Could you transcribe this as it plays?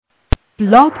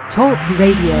Blog Talk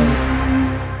Radio.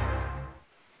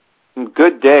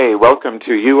 Good day. Welcome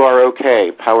to You Are Okay,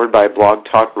 powered by Blog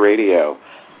Talk Radio.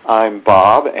 I'm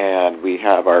Bob, and we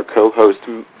have our co-host,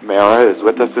 Mara, is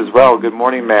with us as well. Good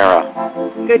morning,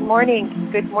 Mara. Good morning.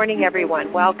 Good morning,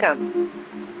 everyone. Welcome.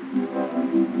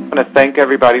 I want to thank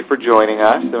everybody for joining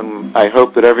us, and I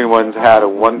hope that everyone's had a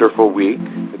wonderful week.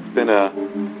 It's been a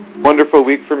wonderful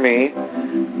week for me.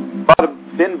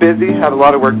 Been busy, had a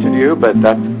lot of work to do, but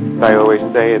that's, I always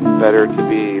say, it's better to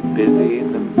be busy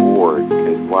than bored,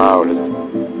 because, wow, it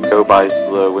does go by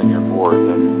slow when you're bored.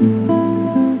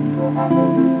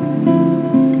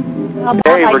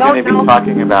 Today we're going to be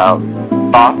talking about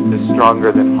soft is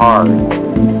stronger than hard.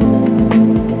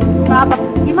 Bob,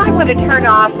 you might want to turn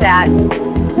off that.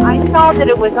 I saw that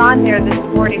it was on there this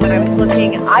morning when I was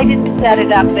looking. I didn't set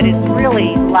it up, but it's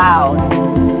really loud.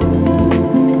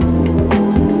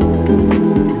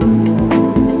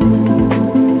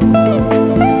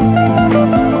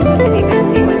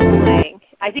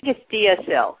 I think it's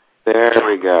Diasil. There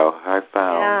we go. I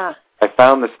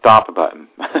found the stop button.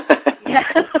 Yeah,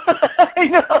 I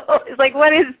know. It's like,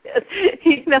 what is this?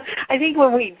 I think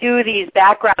when we do these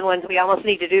background ones, we almost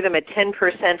need to do them at 10%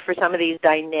 for some of these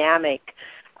dynamic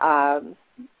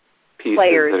pieces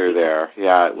players that are there.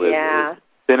 Yeah, it's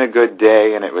been a good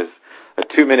day, and it was a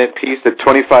 2-minute piece at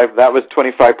 25. That was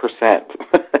 25%.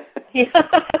 Yeah,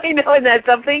 I know, isn't that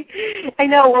something? I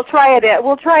know. We'll try it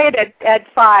at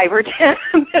 5 or 10.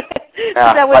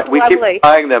 Yeah, that was we lovely. keep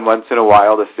trying them once in a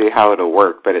while to see how it'll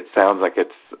work, but it sounds like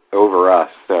it's over us.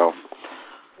 So.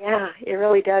 Yeah, it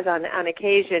really does on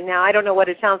occasion. Now, I don't know what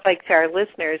it sounds like to our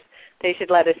listeners. They should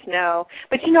let us know.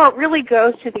 But, you know, it really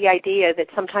goes to the idea that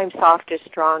sometimes soft is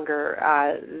stronger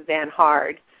than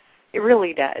hard. It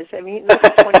really does. I mean,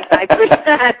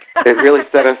 25%. It really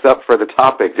set us up for the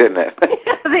topic, didn't it?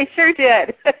 Yeah, they sure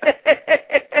did.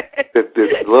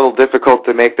 It's a little difficult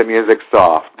to make the music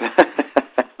soft.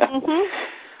 Mm-hmm.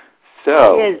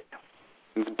 So,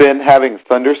 it's been having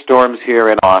thunderstorms here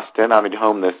in Austin. I'm at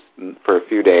home for a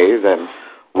few days, and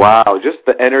wow, just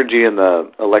the energy and the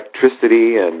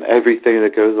electricity and everything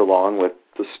that goes along with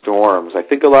the storms. I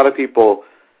think a lot of people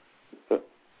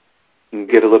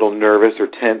get a little nervous or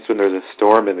tense when there's a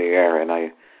storm in the air,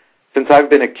 and since I've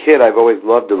been a kid, I've always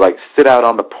loved to sit out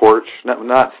on the porch,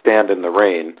 not stand in the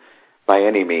rain by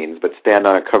any means, but stand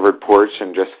on a covered porch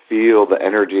and just feel the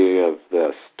energy of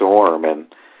the storm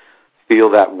and feel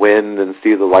that wind and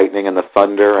see the lightning and the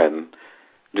thunder and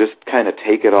just kind of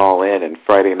take it all in. And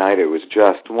Friday night it was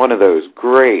just one of those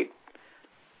great,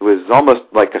 it was almost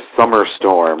like a summer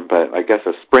storm, but I guess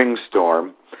a spring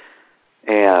storm.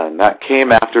 And that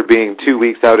came after being 2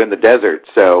 weeks out in the desert,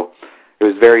 so it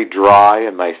was very dry,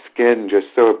 and my skin just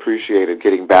so appreciated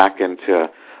getting back into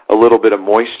a little bit of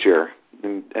moisture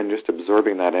and just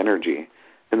absorbing that energy.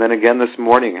 And then again this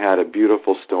morning had a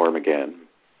beautiful storm again.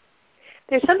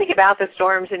 There's something about the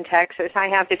storms in Texas, I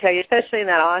have to tell you, especially in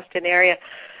that Austin area.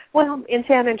 Well, in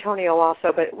San Antonio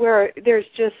also, but where there's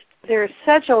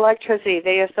such electricity.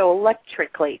 They are so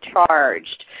electrically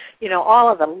charged. You know,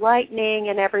 all of the lightning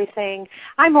and everything.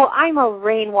 I'm a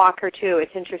rain walker too.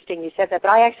 It's interesting you said that,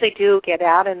 but I actually do get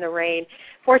out in the rain.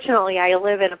 Fortunately, I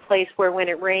live in a place where when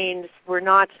it rains, we're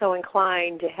not so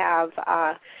inclined to have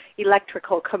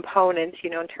electrical components, you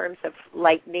know, in terms of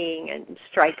lightning and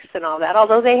strikes and all that,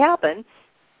 although they happen.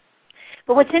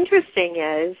 But what's interesting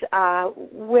is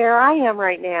where I am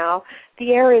right now,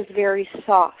 the air is very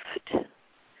soft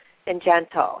and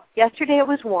gentle. Yesterday it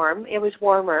was warm. It was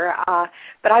warmer,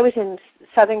 but I was in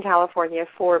Southern California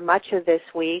for much of this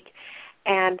week,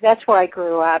 and that's where I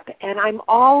grew up. And I'm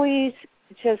always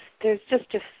there's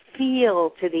just a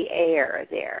feel to the air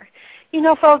there. You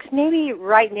know, folks, maybe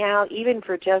right now, even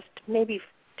for just maybe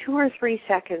 2 or 3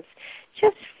 seconds,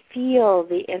 just feel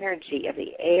the energy of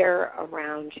the air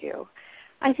around you.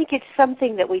 I think it's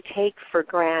something that we take for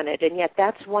granted, and yet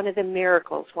that's one of the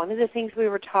miracles, one of the things we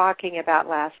were talking about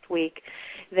last week,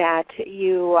 that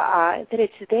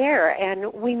it's there,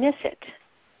 and we miss it.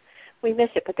 We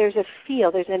miss it, but there's a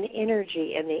feel, there's an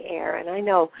energy in the air, and I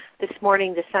know this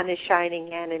morning the sun is shining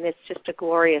in, and it's just a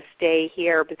glorious day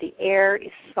here, but the air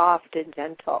is soft and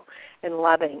gentle and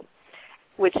loving,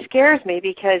 which scares me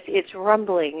because it's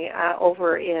rumbling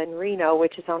over in Reno,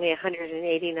 which is only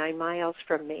 189 miles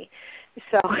from me.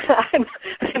 So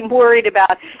I'm worried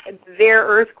about their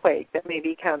earthquake that may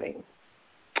be coming.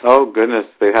 Oh, goodness.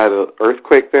 They had an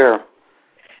earthquake there.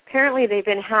 Apparently they've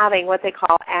been having what they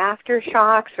call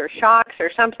aftershocks or shocks or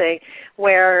something,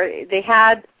 where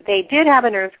they did have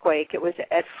an earthquake. It was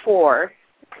at 4.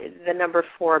 The number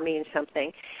 4 means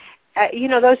something.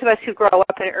 those of us who grow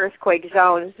up in earthquake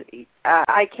zones,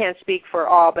 I can't speak for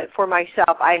all, but for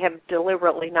myself, I have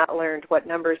deliberately not learned what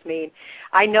numbers mean.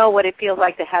 I know what it feels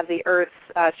like to have the earth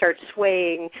start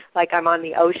swaying like I'm on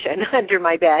the ocean under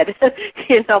my bed,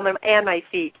 and my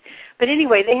feet. But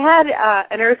anyway, they had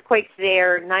an earthquake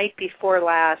there night before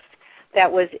last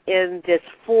that was in this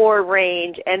 4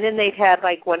 range, and then they've had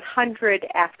like 100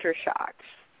 aftershocks.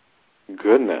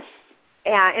 Goodness.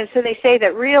 Yeah, and so they say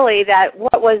that really that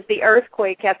what was the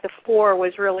earthquake at the 4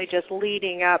 was really just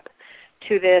leading up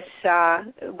to this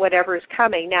whatever is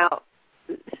coming. Now,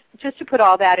 just to put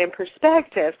all that in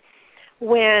perspective,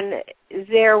 when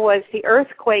there was the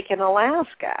earthquake in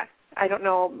Alaska, I don't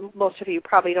know, most of you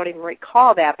probably don't even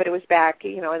recall that, but it was back,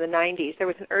 in the 90s. There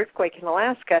was an earthquake in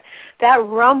Alaska that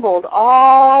rumbled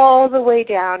all the way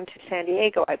down to San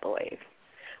Diego, I believe.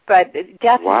 But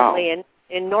definitely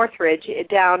in Northridge,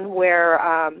 down where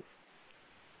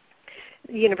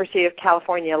the University of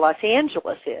California, Los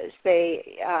Angeles is,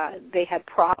 they had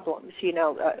problems,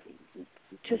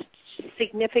 just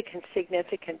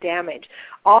significant damage,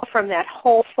 all from that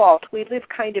whole fault. We live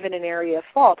kind of in an area of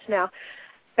faults. Now,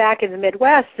 back in the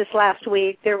Midwest this last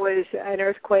week, there was an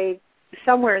earthquake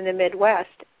somewhere in the Midwest.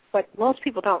 What most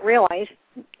people don't realize,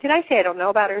 did I say I don't know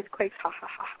about earthquakes? Ha,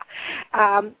 ha,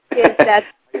 ha. Is that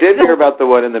I did hear about the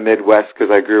one in the Midwest because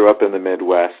I grew up in the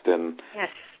Midwest, and yes.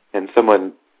 And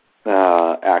someone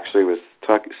actually was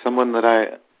talking, someone that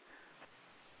I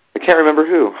can't remember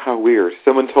who. How weird.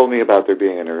 Someone told me about there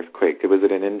being an earthquake. Was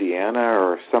it in Indiana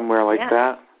or somewhere like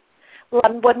that?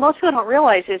 Well, what most people don't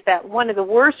realize is that one of the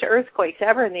worst earthquakes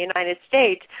ever in the United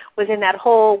States was in that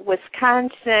whole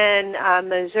Wisconsin,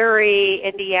 Missouri,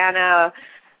 Indiana,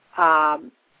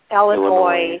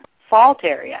 Illinois fault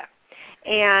area.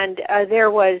 And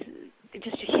there was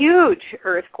just a huge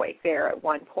earthquake there at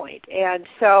one point. And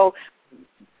so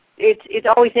it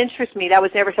always interests me. That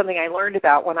was never something I learned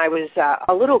about when I was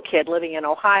a little kid living in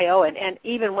Ohio. And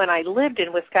even when I lived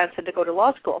in Wisconsin to go to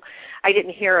law school, I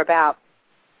didn't hear about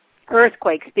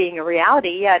earthquakes being a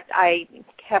reality, yet I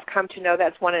have come to know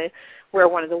that's where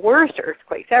one of the worst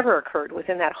earthquakes ever occurred,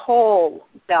 within that whole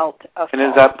belt of And fault.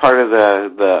 is that part of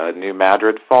the New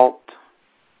Madrid fault?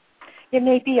 It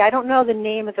may be. I don't know the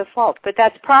name of the fault, but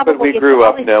that's probably... But we grew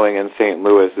up knowing in St.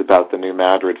 Louis about the New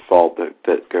Madrid fault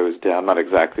that goes down. I'm not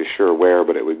exactly sure where,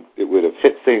 but it would have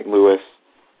hit St. Louis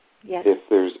if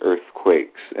there's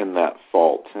earthquakes in that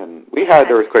fault. And we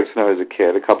had earthquakes when I was a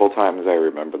kid. A couple times I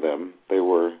remember them. They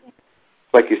were,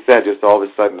 like you said, just all of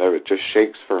a sudden it just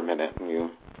shakes for a minute and you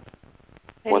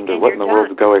wonder what in the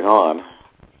world's going on.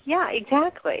 Yeah,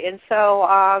 exactly. And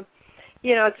so...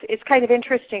 it's kind of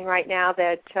interesting right now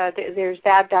that there's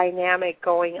that dynamic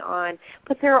going on,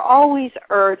 but there are always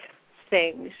earth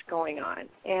things going on.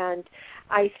 And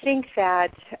I think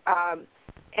that,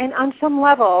 and on some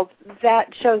level,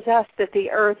 that shows us that the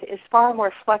earth is far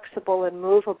more flexible and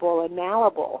movable and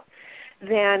malleable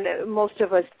than most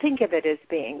of us think of it as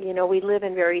being. We live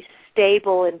in very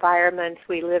stable environments.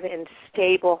 We live in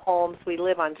stable homes. We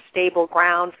live on stable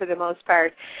ground for the most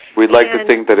part. We'd like to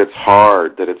think that it's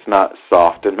hard, that it's not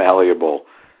soft and malleable.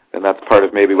 And that's part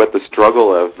of maybe what the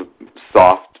struggle of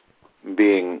soft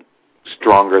being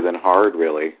stronger than hard,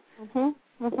 really.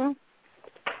 Mm-hmm.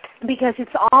 Mm-hmm. Because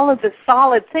it's all of the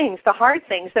solid things, the hard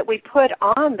things that we put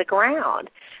on the ground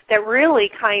that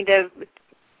really kind of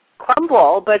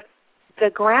crumble, but the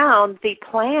ground, the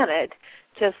planet,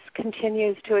 just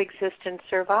continues to exist and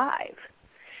survive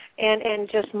and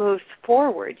just moves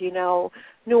forward.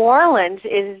 New Orleans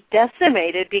is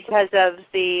decimated because of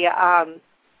the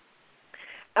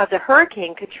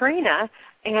Hurricane Katrina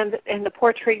and the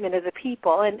poor treatment of the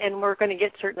people, and we're going to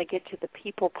certainly get to the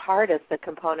people part of the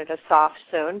component of soft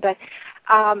soon. But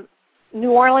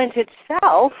New Orleans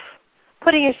itself,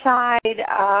 putting aside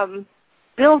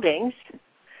buildings,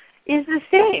 is the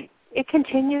same. It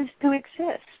continues to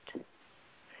exist.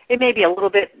 It may be a little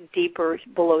bit deeper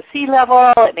below sea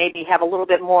level. It may have a little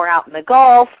bit more out in the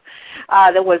Gulf.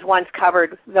 That was once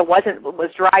covered,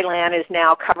 was dry land, is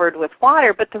now covered with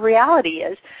water. But the reality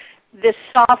is this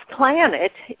soft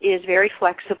planet is very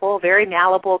flexible, very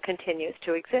malleable, continues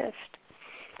to exist.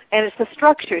 And it's the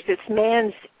structures, it's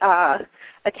man's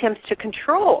attempts to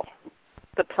control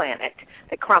the planet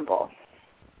that crumble.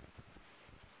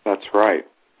 That's right.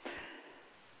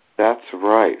 That's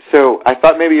right. So I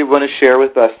thought maybe you want to share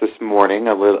with us this morning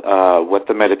what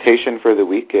the meditation for the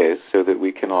week is, so that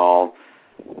we can all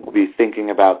be thinking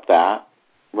about that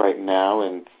right now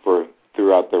and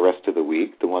throughout the rest of the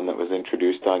week, the one that was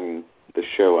introduced on the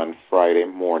show on Friday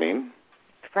morning.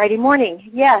 Friday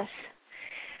morning, yes.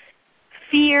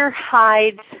 Fear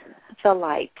hides the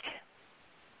light.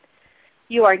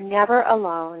 You are never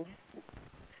alone.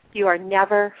 You are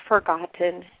never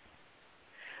forgotten.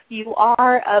 You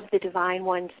are of the Divine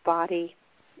One's body.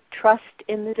 Trust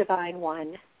in the Divine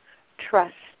One.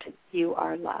 Trust you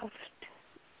are loved.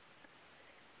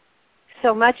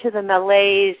 So much of the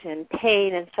malaise and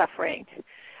pain and suffering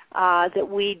that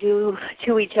we do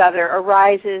to each other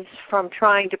arises from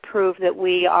trying to prove that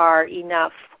we are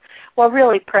enough. Well,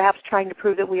 really, perhaps trying to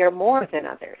prove that we are more than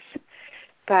others.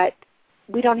 But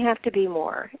we don't have to be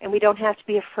more, and we don't have to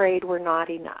be afraid we're not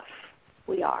enough.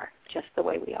 We are, just the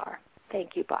way we are.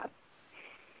 Thank you, Bob.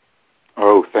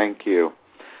 Oh, thank you.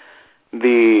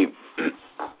 The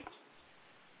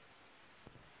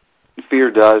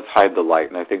fear does hide the light,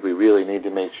 and I think we really need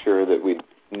to make sure that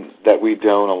we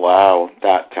don't allow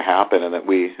that to happen, and that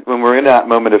when we're in that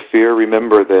moment of fear,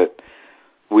 remember that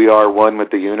we are one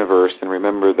with the universe, and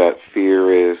remember that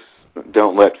fear is,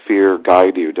 don't let fear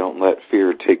guide you. Don't let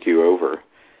fear take you over.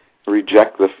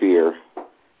 Reject the fear.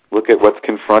 Look at what's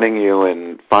confronting you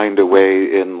and find a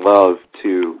way in love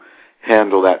to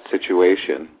handle that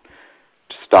situation.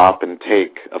 Stop and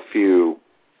take a few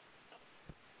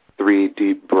 3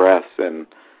 deep breaths and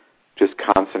just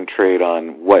concentrate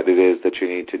on what it is that you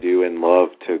need to do in love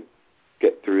to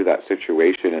get through that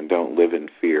situation, and don't live in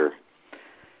fear.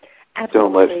 Absolutely.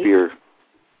 Don't let fear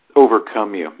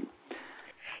overcome you.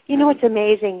 You know what's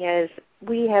amazing is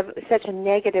we have such a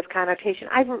negative connotation.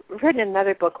 I've written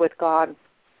another book with God.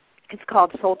 It's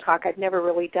called Soul Talk. I've never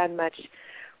really done much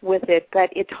with it, but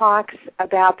it talks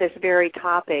about this very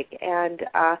topic, and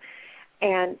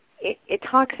it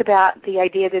talks about the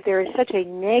idea that there is such a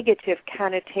negative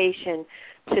connotation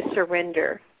to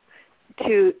surrender,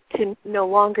 to no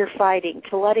longer fighting,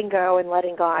 to letting go and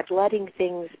letting God, letting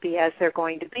things be as they're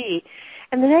going to be.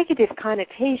 And the negative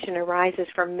connotation arises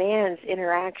from man's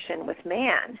interaction with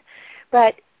man.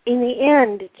 But in the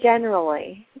end,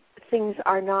 generally, things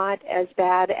are not as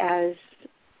bad as,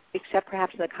 except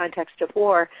perhaps in the context of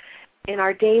war, in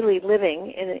our daily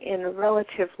living, in a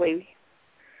relatively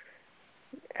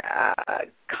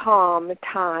calm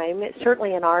time.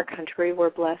 Certainly in our country, we're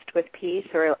blessed with peace,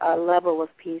 or a level of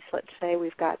peace, let's say.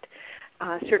 We've got,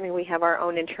 certainly we have our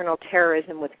own internal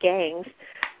terrorism with gangs,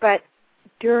 but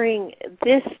during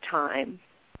this time,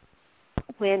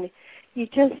 when you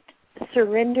just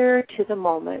surrender to the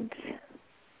moment,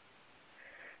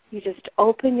 you just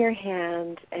open your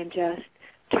hands and just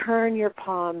turn your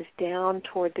palms down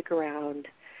toward the ground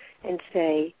and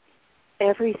say,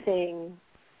 everything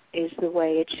is the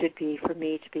way it should be for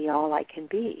me to be all I can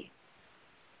be.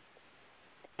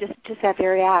 Just that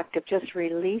very act of just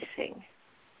releasing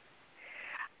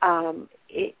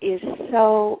it is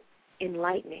so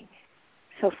enlightening,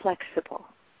 so flexible.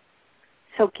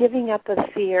 So giving up of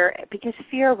fear, because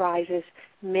fear arises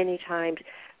many times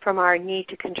from our need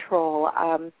to control.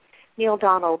 Neil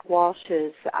Donald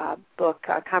Walsh's book,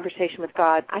 Conversation with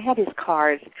God, I have his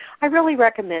cards. I really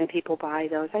recommend people buy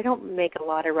those. I don't make a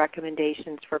lot of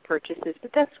recommendations for purchases,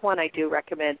 but that's one I do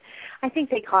recommend. I think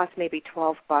they cost maybe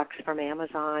 $12 from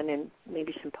Amazon and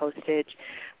maybe some postage.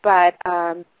 But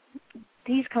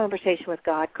these Conversation with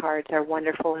God cards are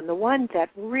wonderful. And the one that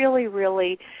really,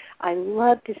 really I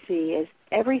love to see is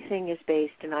everything is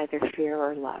based in either fear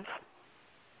or love.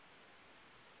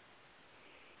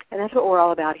 And that's what we're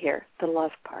all about here, the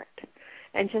love part.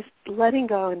 And just letting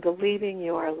go and believing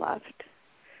you are loved.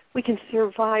 We can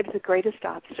survive the greatest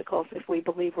obstacles if we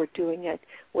believe we're doing it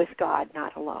with God,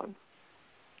 not alone.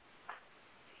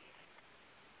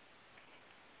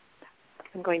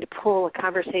 I'm going to pull a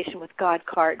Conversation with God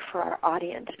card for our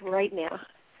audience right now.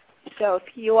 So if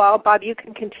you all, Bob, you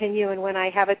can continue, and when I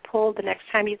have it pulled, the next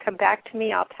time you come back to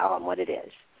me, I'll tell them what it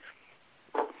is.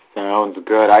 Sounds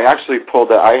good. I actually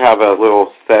pulled I have a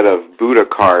little set of Buddha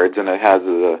cards, and it has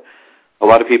a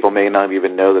lot of people may not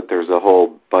even know that there's a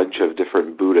whole bunch of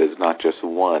different Buddhas, not just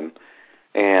one.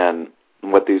 And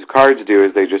what these cards do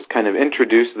is they just kind of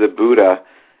introduce the Buddha,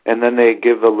 and then they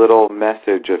give a little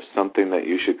message of something that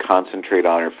you should concentrate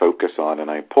on or focus on.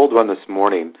 And I pulled one this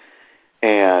morning,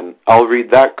 and I'll read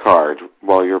that card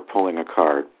while you're pulling a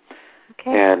card.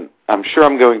 Okay. And I'm sure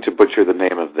I'm going to butcher the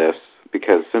name of this,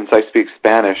 because since I speak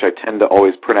Spanish, I tend to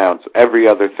always pronounce every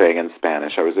other thing in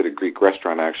Spanish. I was at a Greek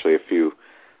restaurant actually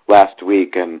last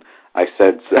week, and I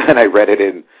said, and I read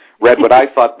what I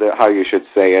thought how you should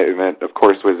say it, and it, of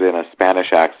course, was in a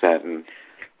Spanish accent, and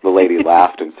the lady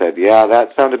laughed and said, "Yeah,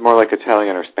 that sounded more like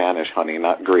Italian or Spanish, honey,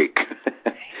 not Greek."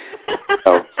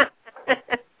 so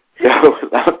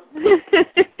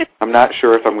I'm not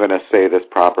sure if I'm going to say this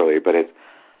properly, but it's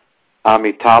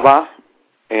Amitabha,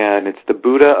 and it's the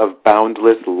Buddha of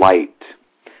boundless light.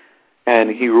 And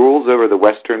he rules over the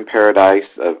western paradise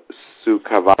of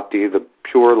Sukhavati, the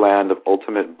pure land of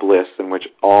ultimate bliss in which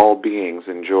all beings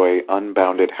enjoy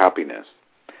unbounded happiness.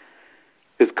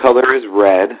 His color is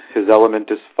red, his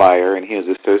element is fire, and he is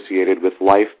associated with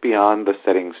life beyond the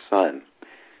setting sun.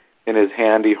 In his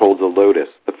hand he holds a lotus,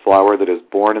 the flower that is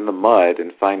born in the mud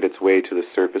and finds its way to the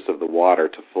surface of the water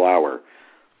to flower,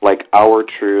 like our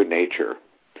true nature.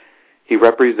 He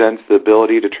represents the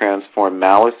ability to transform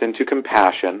malice into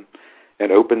compassion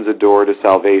and opens a door to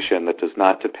salvation that does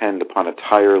not depend upon a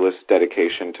tireless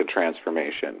dedication to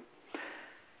transformation.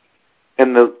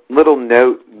 And the little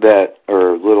note that,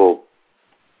 or little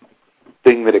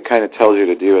thing that it kind of tells you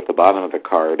to do at the bottom of the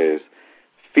card is,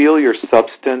 feel your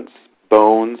substance,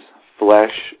 bones,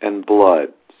 flesh, and blood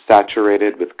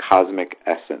saturated with cosmic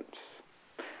essence.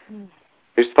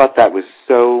 I just thought that was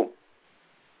so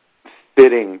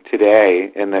fitting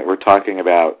today, in that we're talking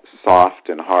about soft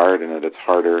and hard, and that it's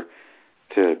harder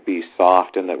to be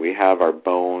soft, and that we have our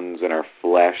bones and our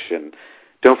flesh. And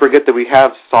don't forget that we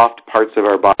have soft parts of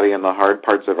our body and the hard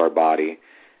parts of our body,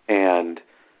 and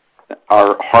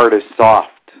our heart is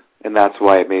soft, and that's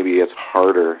why maybe it's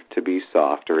harder to be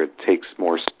soft, or it takes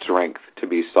more strength to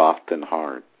be soft than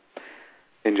hard.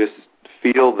 And just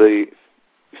feel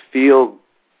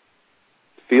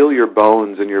your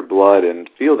bones and your blood, and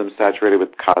feel them saturated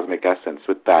with cosmic essence,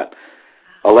 with that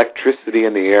electricity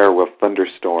in the air with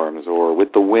thunderstorms, or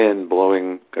with the wind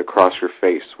blowing across your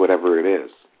face, whatever it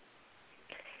is.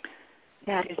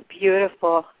 That is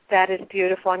beautiful. That is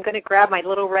beautiful. I'm going to grab my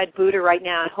little red Buddha right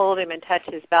now and hold him and touch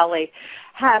his belly.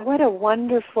 What a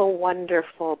wonderful,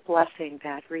 wonderful blessing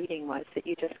that reading was that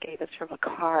you just gave us from a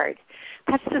card.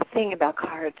 That's the thing about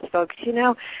cards, folks. You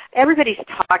know, everybody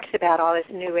talks about all this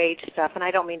New Age stuff, and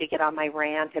I don't mean to get on my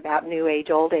rant about New Age,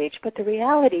 Old Age, but the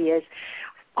reality is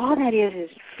all that is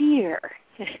fear.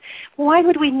 Why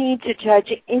would we need to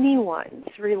judge anyone's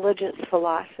religious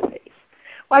philosophies?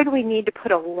 Why do we need to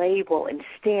put a label and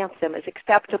stamp them as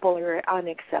acceptable or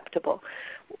unacceptable?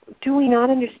 Do we not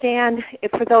understand,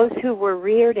 for those who were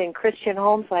reared in Christian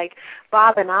homes like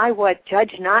Bob and I, what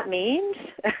judge not means?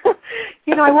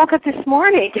 You know, I woke up this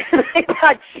morning and I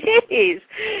thought, geez,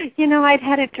 you know, I'd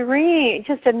had a dream,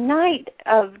 just a night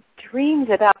of dreams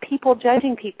about people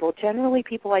judging people, generally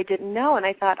people I didn't know, and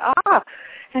I thought,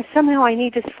 and somehow I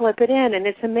need to slip it in, and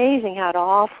it's amazing how it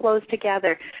all flows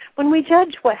together. When we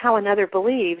judge how another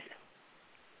believes,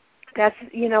 that's,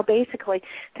 you know, basically,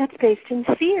 that's based in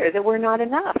fear that we're not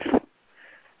enough,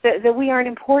 that we aren't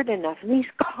important enough. And these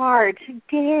cards,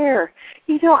 dare.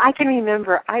 You know, I can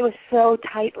remember I was so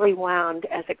tightly wound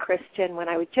as a Christian when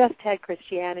I just had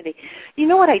Christianity. You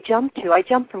know what I jumped to? I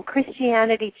jumped from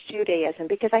Christianity to Judaism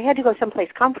because I had to go someplace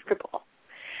comfortable.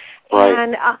 Right.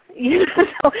 And you know,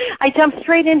 so I jumped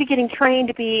straight into getting trained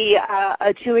to be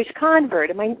a Jewish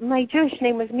convert. My Jewish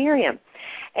name was Miriam,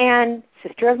 and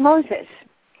sister of Moses,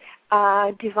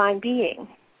 divine being.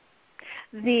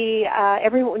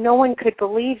 No one could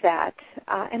believe that,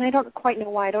 and I don't quite know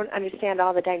why. I don't understand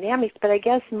all the dynamics, but I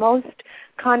guess most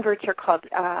converts are called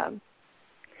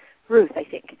Ruth, I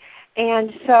think.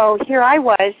 And so here I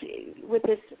was with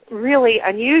this really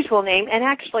unusual name, and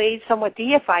actually somewhat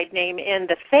deified name in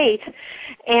the faith.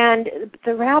 And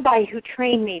the rabbi who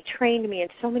trained me in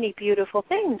so many beautiful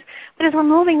things. But as we're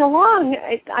moving along,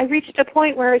 I reached a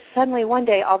point where suddenly one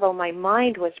day, although my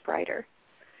mind was brighter,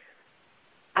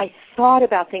 I thought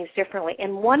about things differently.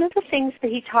 And one of the things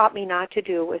that he taught me not to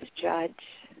do was judge.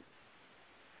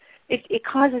 It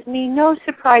causes me no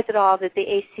surprise at all that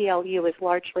the ACLU is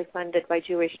largely funded by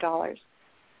Jewish dollars,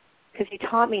 because he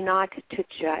taught me not to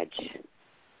judge.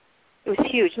 It was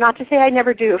huge. Not to say I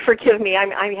never do. Forgive me.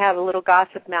 I have a little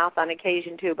gossip mouth on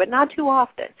occasion too, but not too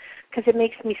often, because it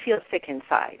makes me feel sick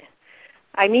inside.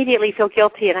 I immediately feel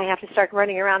guilty, and I have to start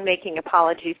running around making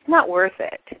apologies. It's not worth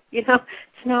it. You know,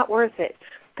 it's not worth it.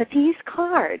 But these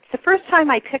cards, the first time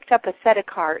I picked up a set of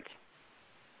cards,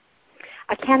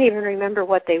 I can't even remember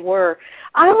what they were.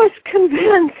 I was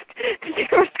convinced that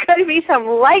there was going to be some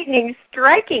lightning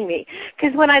striking me.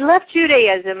 Because when I left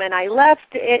Judaism and I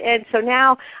left it, and so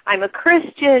now I'm a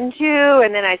Christian Jew,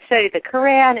 and then I studied the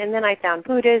Quran, and then I found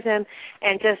Buddhism,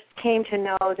 and just came to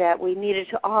know that we needed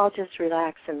to all just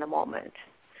relax in the moment.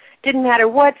 Didn't matter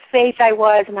what faith I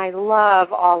was, and I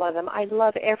love all of them. I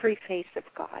love every face of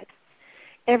God,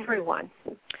 everyone.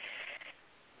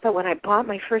 But when I bought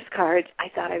my first cards, I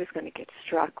thought I was going to get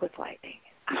struck with lightning.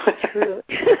 I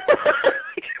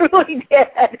truly did.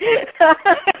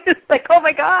 It's like, oh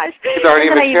my gosh. These aren't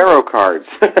even tarot cards.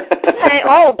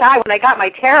 Oh God, when I got my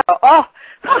tarot,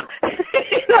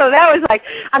 that was like,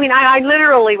 I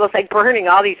literally was like burning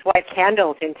all these white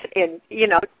candles in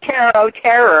tarot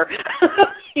terror,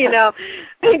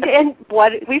 and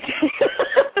what we.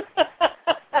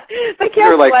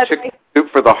 They're like chicken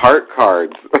soup for the heart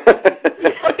cards.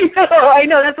 I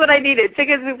know, that's what I needed,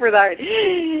 chicken soup for the heart.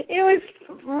 It was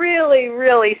really,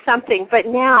 really something. But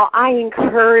now I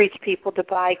encourage people to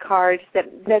buy cards that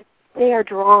they are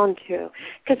drawn to.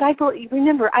 Because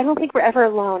remember, I don't think we're ever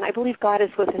alone. I believe God is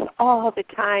with us all the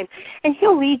time. And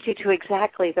He'll lead you to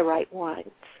exactly the right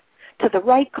ones, to the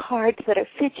right cards that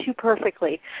fit you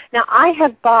perfectly. Now, I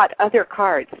have bought other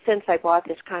cards since I bought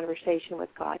this Conversation with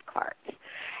God cards.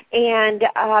 And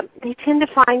they tend to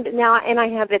find now, and I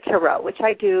have the tarot, which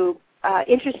I do.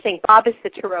 Interesting, Bob is the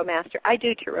tarot master. I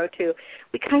do tarot too.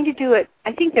 We kind of do it.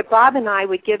 I think that Bob and I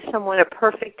would give someone a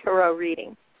perfect tarot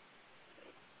reading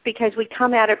because we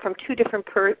come at it from two different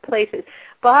places.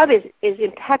 Bob is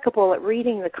impeccable at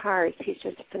reading the cards. He's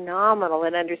just phenomenal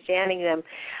at understanding them.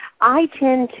 I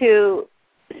tend to,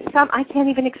 I can't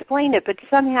even explain it, but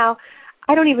somehow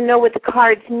I don't even know what the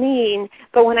cards mean,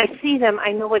 but when I see them,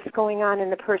 I know what's going on in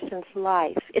the person's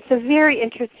life. It's a very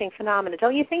interesting phenomenon.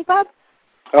 Don't you think, Bob?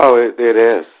 Oh, it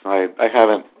is. I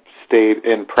haven't stayed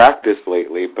in practice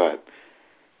lately,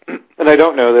 and I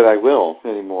don't know that I will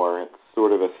anymore. It's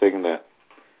sort of a thing that...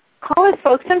 Call us,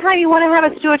 folks. Sometime you want to have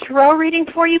us do a tarot reading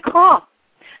for you, call.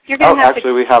 You're going to have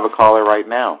actually, we have a caller right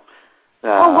now.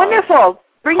 Wonderful.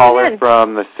 Bring him in. Caller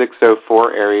from the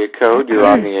 604 area code. You're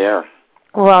on the air.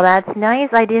 Well, that's nice.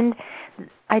 I didn't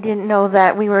know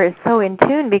that we were so in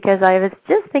tune because I was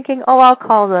just thinking, I'll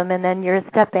call them, and then you're a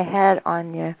step ahead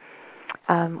on your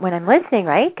when I'm listening,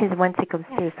 right? Because once it goes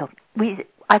through, so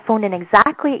I phoned in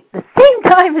exactly the same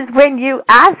time as when you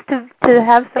asked to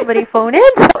have somebody phone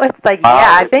in. So it's like,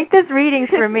 yeah, I think this reading's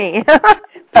for me.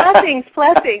 Blessings.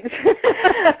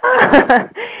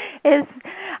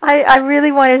 I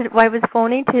really wanted, I was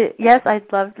phoning to, yes, I'd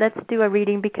love, let's do a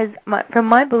reading because from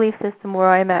my belief system where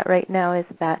I'm at right now is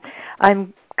that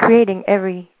I'm creating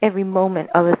every moment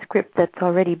of a script that's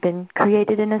already been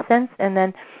created in a sense, and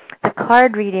then the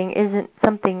card reading isn't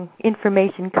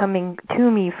information coming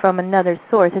to me from another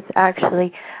source. It's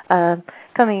actually the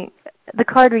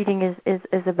card reading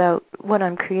is about what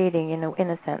I'm creating in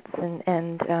a sense, and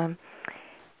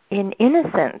in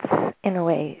innocence, in a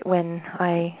way, when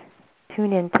I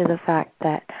tune into the fact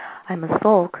that I'm a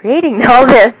soul creating all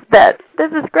this, that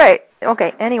this is great.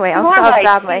 Okay, anyway, I'll stop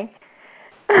babbling.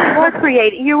 You are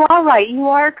creating. You are right. You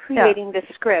are creating the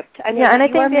script. I mean, and I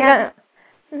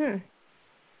think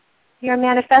you're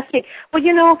manifesting.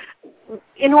 Well,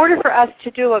 in order for us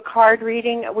to do a card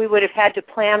reading, we would have had to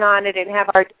plan on it and have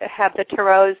the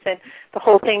tarots and the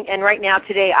whole thing. And right now,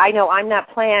 today, I know I'm not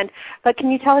planned. But can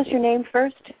you tell us your name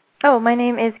first? Oh, my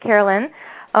name is Carolyn.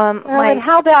 Carolyn,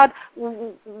 how about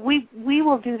we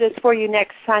will do this for you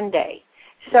next Sunday?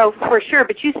 So for sure,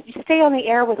 but you stay on the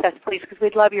air with us, please, because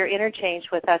we'd love your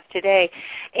interchange with us today.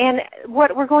 And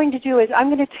what we're going to do is I'm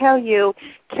going to tell you,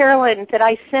 Carolyn, that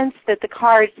I sensed that the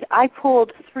cards, I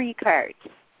pulled 3 cards,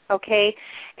 okay?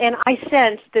 And I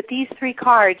sensed that these 3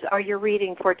 cards are your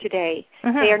reading for today.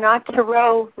 Mm-hmm. They are not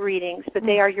tarot readings, but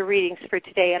they are your readings for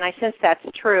today, and I sense that's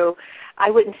true.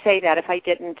 I wouldn't say that if I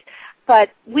didn't. But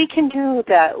we can do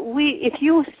that. If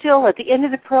you still, at the end of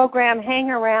the program,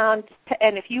 hang around,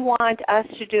 and if you want us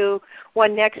to do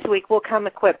one next week, we'll come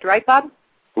equipped. Right, Bob?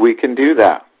 We can do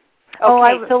that.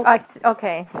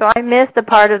 Okay, so I missed a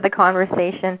part of the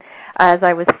conversation as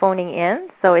I was phoning in.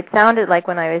 So it sounded like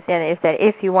when I was in, it said,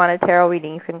 if you want a tarot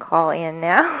reading, you can call in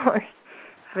now.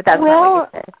 But that's not what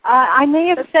you said. I may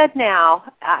have said now.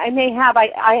 I may have.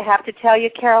 I have to tell you,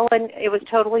 Carolyn, it was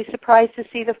totally surprised to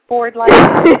see the board like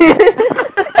that.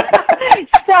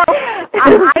 So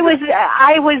I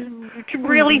was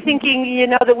really thinking,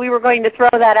 that we were going to throw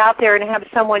that out there and have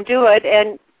someone do it.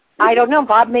 And I don't know.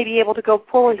 Bob may be able to go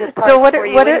pull his cards for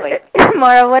you anyway.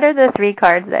 Mara, what are the 3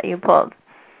 cards that you pulled?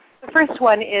 The first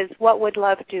one is, what would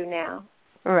love do now?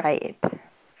 Right.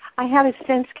 I have a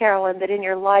sense, Carolyn, that in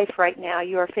your life right now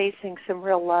you are facing some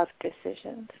real love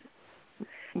decisions.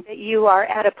 That you are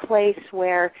at a place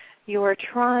where you are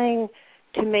trying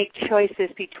to make choices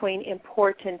between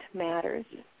important matters.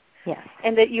 Yes.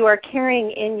 And that you are carrying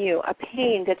in you a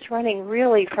pain that's running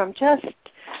really from just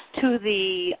to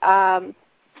the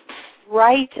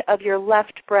right of your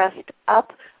left breast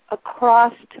up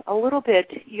across a little bit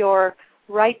your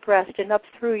right breast and up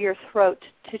through your throat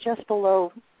to just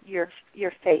below your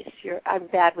face. I'm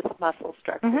bad with muscle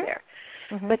structure there.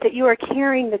 but that you are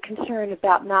carrying the concern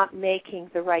about not making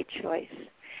the right choice.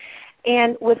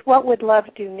 And with What Would Love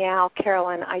Do Now,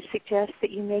 Carolyn, I suggest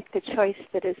that you make the choice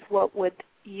that is what would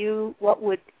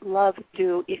love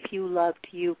do if you loved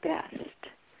you best.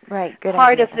 Right, good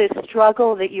Part idea. of this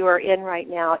struggle that you are in right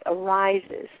now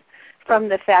arises from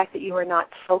the fact that you are not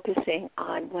focusing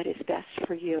on what is best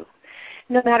for you.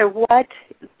 No matter what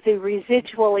the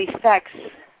residual effects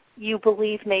you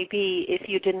believe may be if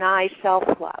you deny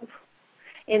self-love,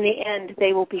 in the end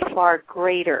they will be far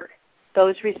greater.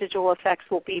 Those residual effects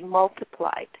will be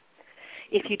multiplied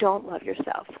if you don't love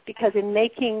yourself. Because in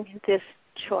making this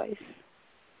choice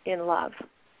in love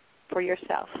for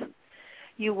yourself,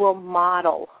 you will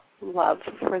model love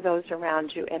for those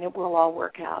around you, and it will all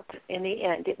work out. In the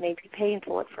end, it may be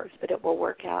painful at first, but it will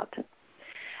work out.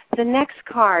 The next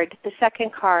card, the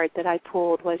second card that I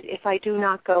pulled was, if I do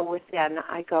not go within,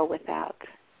 I go without.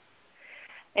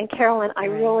 And Carolyn, I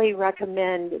really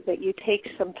recommend that you take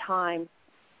some time.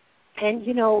 And,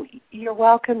 you know, you're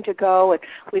welcome to go. And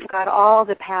we've got all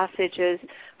the passages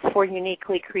for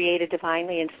Uniquely Created,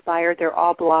 Divinely Inspired. They're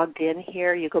all blogged in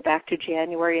here. You go back to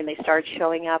January and they start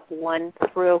showing up one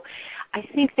through. I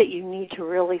think that you need to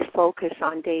really focus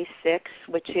on day 6,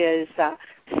 which is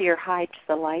Fear Hides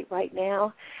the Light right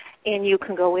now. And you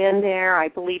can go in there. I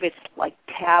believe it's like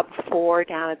tab 4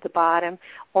 down at the bottom.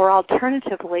 Or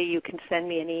alternatively, you can send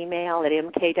me an email at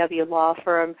MKW Law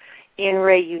Firm,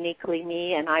 INRAE Uniquely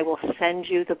Me, and I will send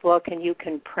you the book, and you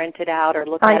can print it out or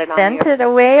look at it on your... I sent it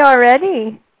away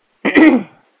already.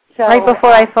 So, right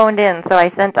before I phoned in, so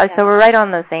so we're right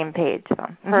on the same page. So.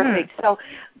 Perfect. So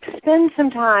spend some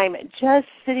time just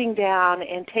sitting down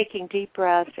and taking deep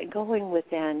breaths and going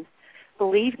within,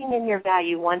 believing in your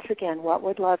value. Once again, what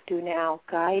would love do now?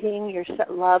 Guiding your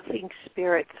loving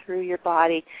spirit through your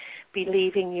body,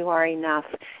 believing you are enough.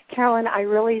 Carolyn, I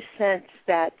really sense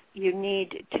that you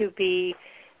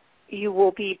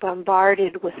will be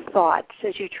bombarded with thoughts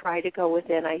as you try to go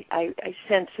within. I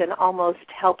sense an almost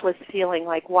helpless feeling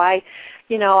like, why,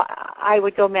 I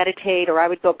would go meditate or I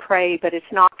would go pray, but it's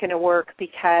not going to work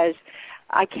because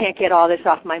I can't get all this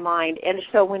off my mind. And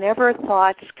so whenever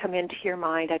thoughts come into your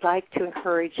mind, I'd like to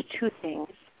encourage 2 things.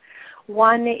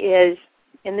 One is,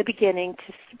 in the beginning,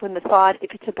 when the thought,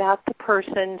 if it's about the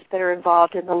persons that are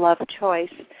involved in the love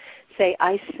choice, say,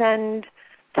 I send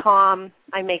Tom,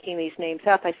 I'm making these names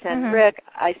up, I send Rick,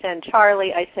 I send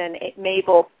Charlie, I send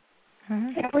Mabel,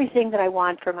 everything that I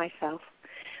want for myself.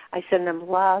 I send them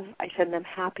love, I send them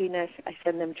happiness, I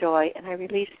send them joy, and I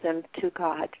release them to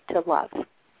God, to love.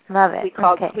 Love it.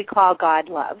 We call God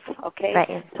love, okay?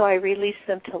 Right. So I release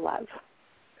them to love.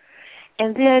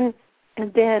 And then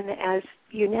as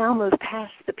you now move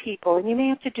past the people, and you may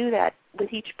have to do that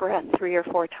with each breath 3 or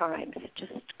 4 times,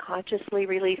 just consciously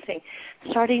releasing,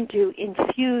 starting to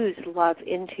infuse love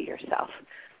into yourself,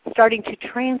 starting to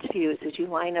transfuse as you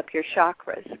line up your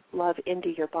chakras, love into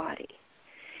your body.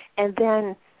 And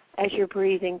then as you're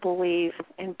breathing, believe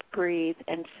and breathe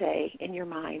and say in your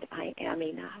mind, I am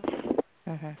enough.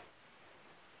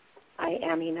 I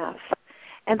am enough.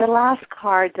 And the last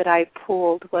card that I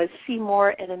pulled was, see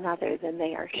more in another than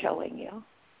they are showing you.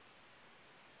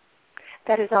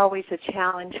 That is always a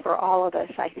challenge for all of us.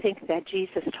 I think that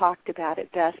Jesus talked about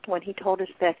it best when he told us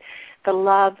that the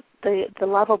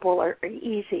lovable are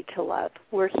easy to love.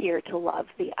 We're here to love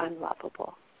the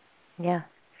unlovable. Yeah.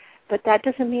 But that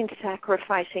doesn't mean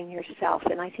sacrificing yourself,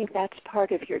 and I think that's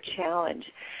part of your challenge,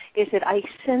 is that I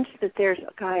sense that there's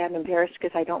a guy, I'm embarrassed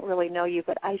because I don't really know you,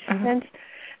 but I sense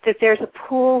that there's a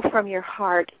pull from your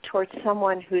heart towards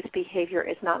someone whose behavior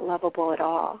is not lovable at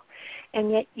all. And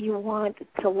yet you want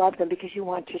to love them because you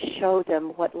want to show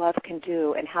them what love can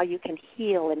do and how you can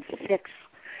heal and fix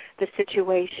the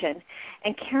situation.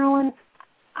 And Carolyn,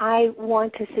 I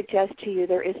want to suggest to you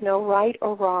there is no right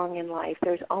or wrong in life.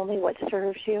 There's only what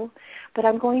serves you. But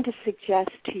I'm going to suggest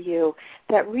to you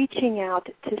that reaching out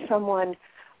to someone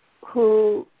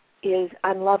who is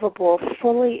unlovable,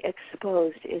 fully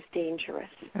exposed, is dangerous.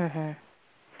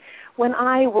 When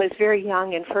I was very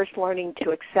young and first learning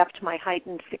to accept my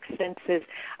heightened 6 senses,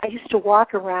 I used to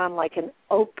walk around like an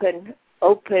open,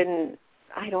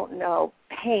 I don't know,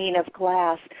 pane of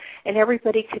glass, and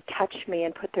everybody could touch me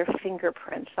and put their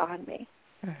fingerprints on me.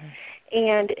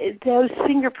 And those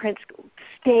fingerprints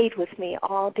stayed with me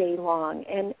all day long,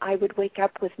 and I would wake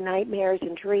up with nightmares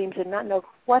and dreams and not know,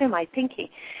 what am I thinking?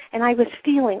 And I was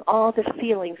feeling all the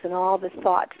feelings and all the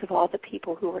thoughts of all the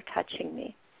people who were touching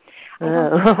me. I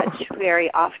don't touch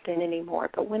very often anymore,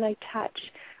 but when I touch,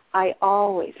 I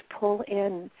always pull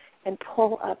in and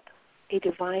pull up a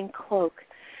divine cloak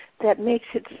that makes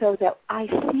it so that I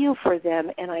feel for them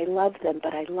and I love them,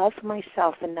 but I love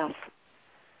myself enough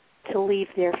to leave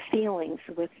their feelings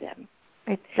with them.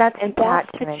 That's and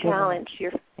detachment. That's the challenge.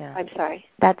 I'm sorry.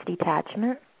 That's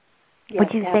detachment? Yes,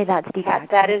 would you say that's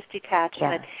detachment? That is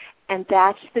detachment. Yeah. And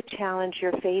that's the challenge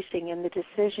you're facing in the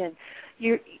decision.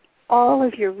 All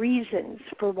of your reasons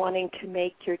for wanting to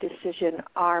make your decision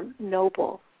are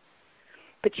noble,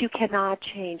 but you cannot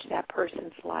change that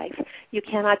person's life. You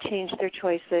cannot change their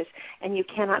choices, and you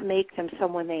cannot make them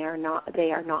someone they are not.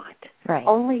 Right.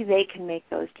 Only they can make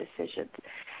those decisions.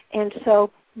 And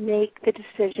so make the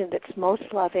decision that's most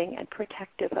loving and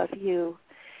protective of you,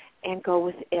 and go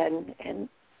within, and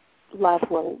love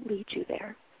will lead you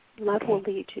there. Love will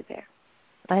lead you there.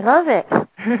 I love it.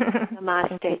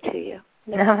 Namaste to you.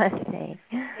 Namaste.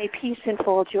 May peace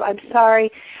enfold you. I'm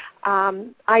sorry,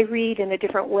 I read in a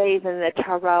different way than the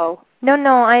tarot.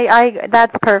 No, I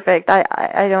that's perfect. I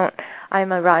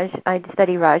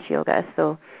study Raj Yoga,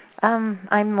 so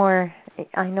I'm more.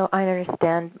 I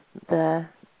understand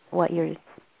what you're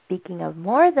speaking of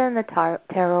more than the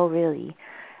tarot. Really,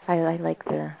 I like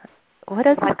the. What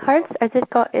are the cards?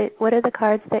 What are the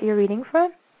cards that you're reading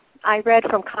from? I read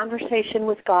from Conversation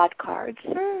with God cards.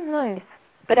 Nice.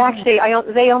 But actually,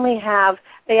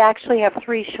 they actually have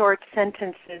 3 short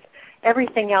sentences.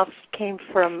 Everything else came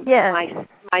from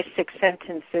my 6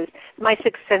 sentences, my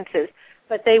 6 senses.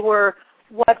 But they were,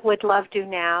 what would love do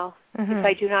now? Mm-hmm. If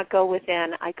I do not go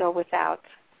within, I go without,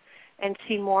 and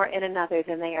see more in another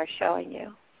than they are showing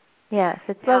you. Yes,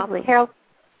 it's lovely. Harold,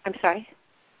 I'm sorry.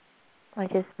 I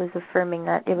just was affirming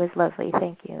that it was lovely.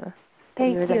 Thank you.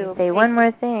 Thank you. Were you. Going to say one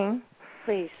more thing.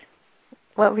 Please.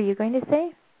 What were you going to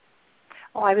say?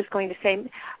 Oh, I was going to say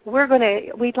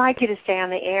we'd like you to stay on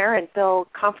the air and feel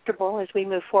comfortable as we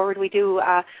move forward. We're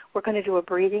going to do a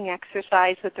breathing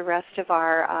exercise with the rest of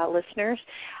our listeners,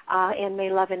 and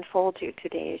may love enfold you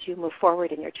today as you move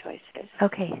forward in your choices.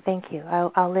 Okay, thank you.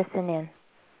 I'll listen in.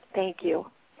 Thank you.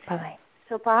 Bye-bye.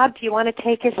 So, Bob, do you want to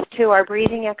take us to our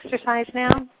breathing exercise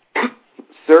now?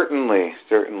 Certainly.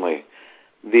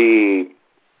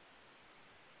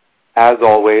 As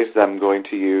always, I'm going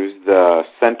to use the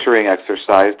centering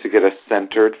exercise to get us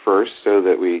centered first so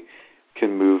that we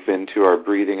can move into our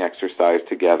breathing exercise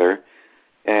together.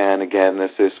 And again,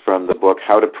 this is from the book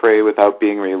How to Pray Without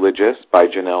Being Religious by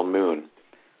Janelle Moon.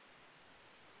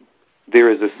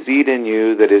 There is a seed in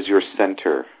you that is your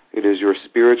center. It is your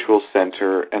spiritual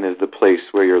center and is the place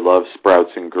where your love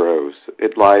sprouts and grows.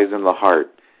 It lies in the heart,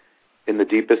 in the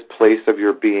deepest place of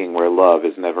your being where love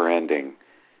is never ending.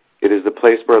 It is the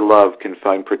place where love can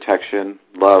find protection,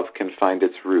 love can find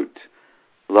its root,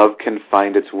 love can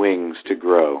find its wings to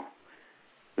grow.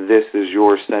 This is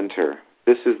your center.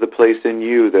 This is the place in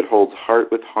you that holds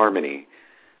heart with harmony.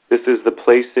 This is the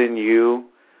place in you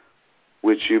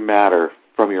which you matter.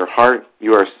 From your heart,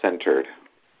 you are centered.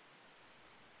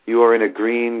 You are in a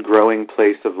green, growing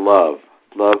place of love.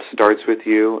 Love starts with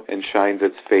you and shines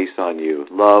its face on you.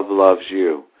 Love loves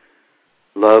you.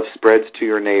 Love spreads to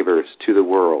your neighbors, to the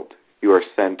world. You are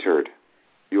centered.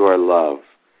 You are love.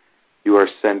 You are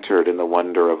centered in the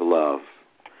wonder of love.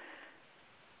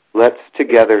 Let's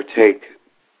together take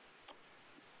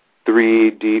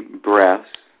 3 deep breaths,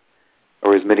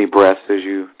 or as many breaths as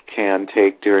you can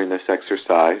take during this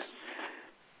exercise,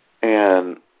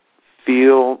 and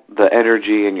feel the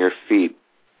energy in your feet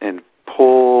and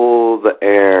pull the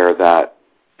air, that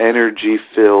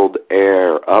energy-filled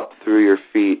air, up through your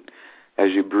feet.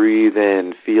 As you breathe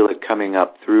in, feel it coming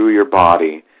up through your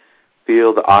body.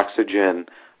 Feel the oxygen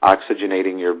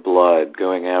oxygenating your blood,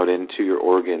 going out into your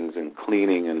organs and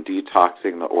cleaning and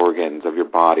detoxing the organs of your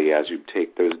body as you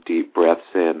take those deep breaths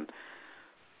in.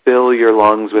 Fill your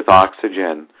lungs with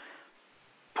oxygen.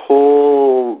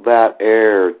 Pull that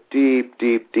air deep,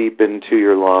 deep, deep into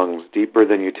your lungs, deeper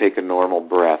than you take a normal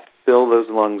breath. Fill those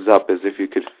lungs up as if you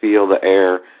could feel the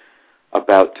air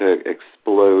about to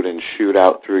explode and shoot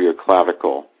out through your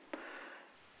clavicle.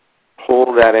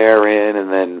 Pull that air in and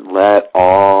then let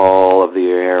all of the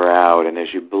air out. And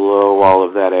as you blow all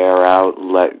of that air out,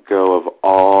 let go of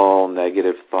all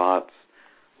negative thoughts.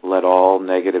 Let all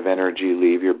negative energy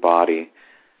leave your body.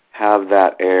 Have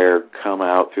that air come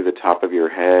out through the top of your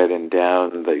head and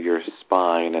down your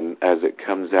spine. And as it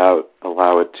comes out,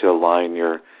 allow it to align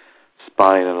your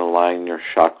spine and align your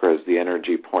chakras, the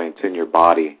energy points in your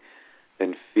body.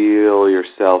 And feel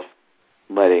yourself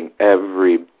letting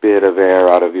every bit of air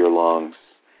out of your lungs,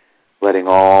 letting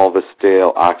all the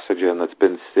stale oxygen that's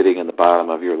been sitting in the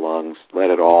bottom of your lungs, let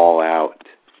it all out.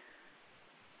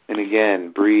 And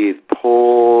again, breathe,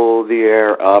 pull the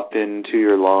air up into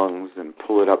your lungs and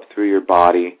pull it up through your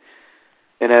body.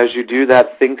 And as you do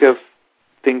that, think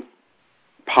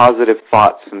positive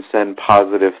thoughts and send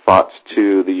positive thoughts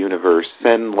to the universe.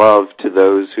 Send love to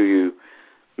those who you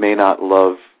may not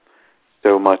love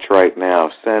so much right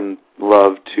now. Send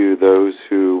love to those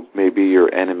who may be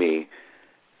your enemy.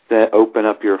 Then open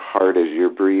up your heart as you're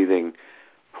breathing.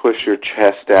 Push your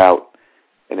chest out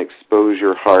and expose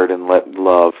your heart and let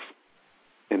love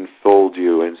enfold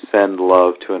you, and send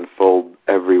love to enfold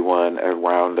everyone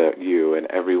around you and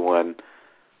everyone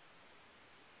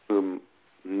who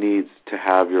needs to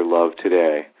have your love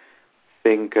today.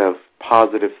 Think of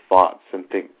positive thoughts and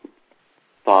think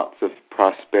thoughts of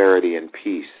prosperity and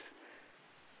peace.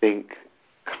 Think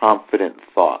confident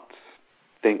thoughts.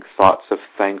 Think thoughts of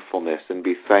thankfulness, and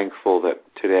be thankful that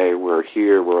today we're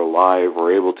here, we're alive,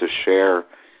 we're able to share,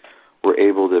 we're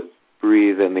able to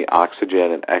breathe in the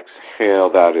oxygen and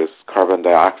exhale that is carbon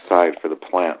dioxide for the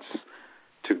plants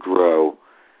to grow.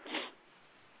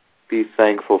 Be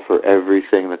thankful for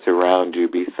everything that's around you.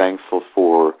 Be thankful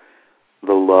for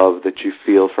the love that you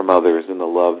feel from others and the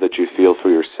love that you feel for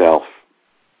yourself.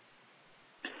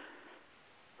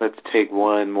 Let's take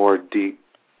one more deep,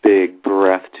 big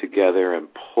breath together and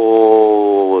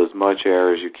pull as much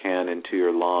air as you can into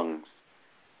your lungs.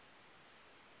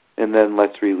 And then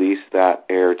let's release that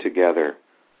air together.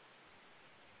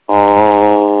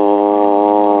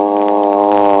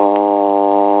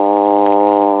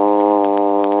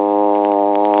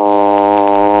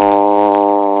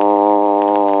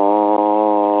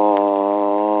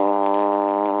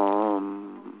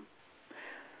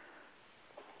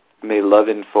 May love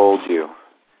enfold you,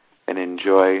 and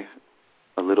enjoy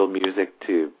a little music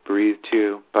to breathe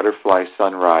to. Butterfly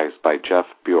Sunrise by Jeff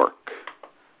Bjork.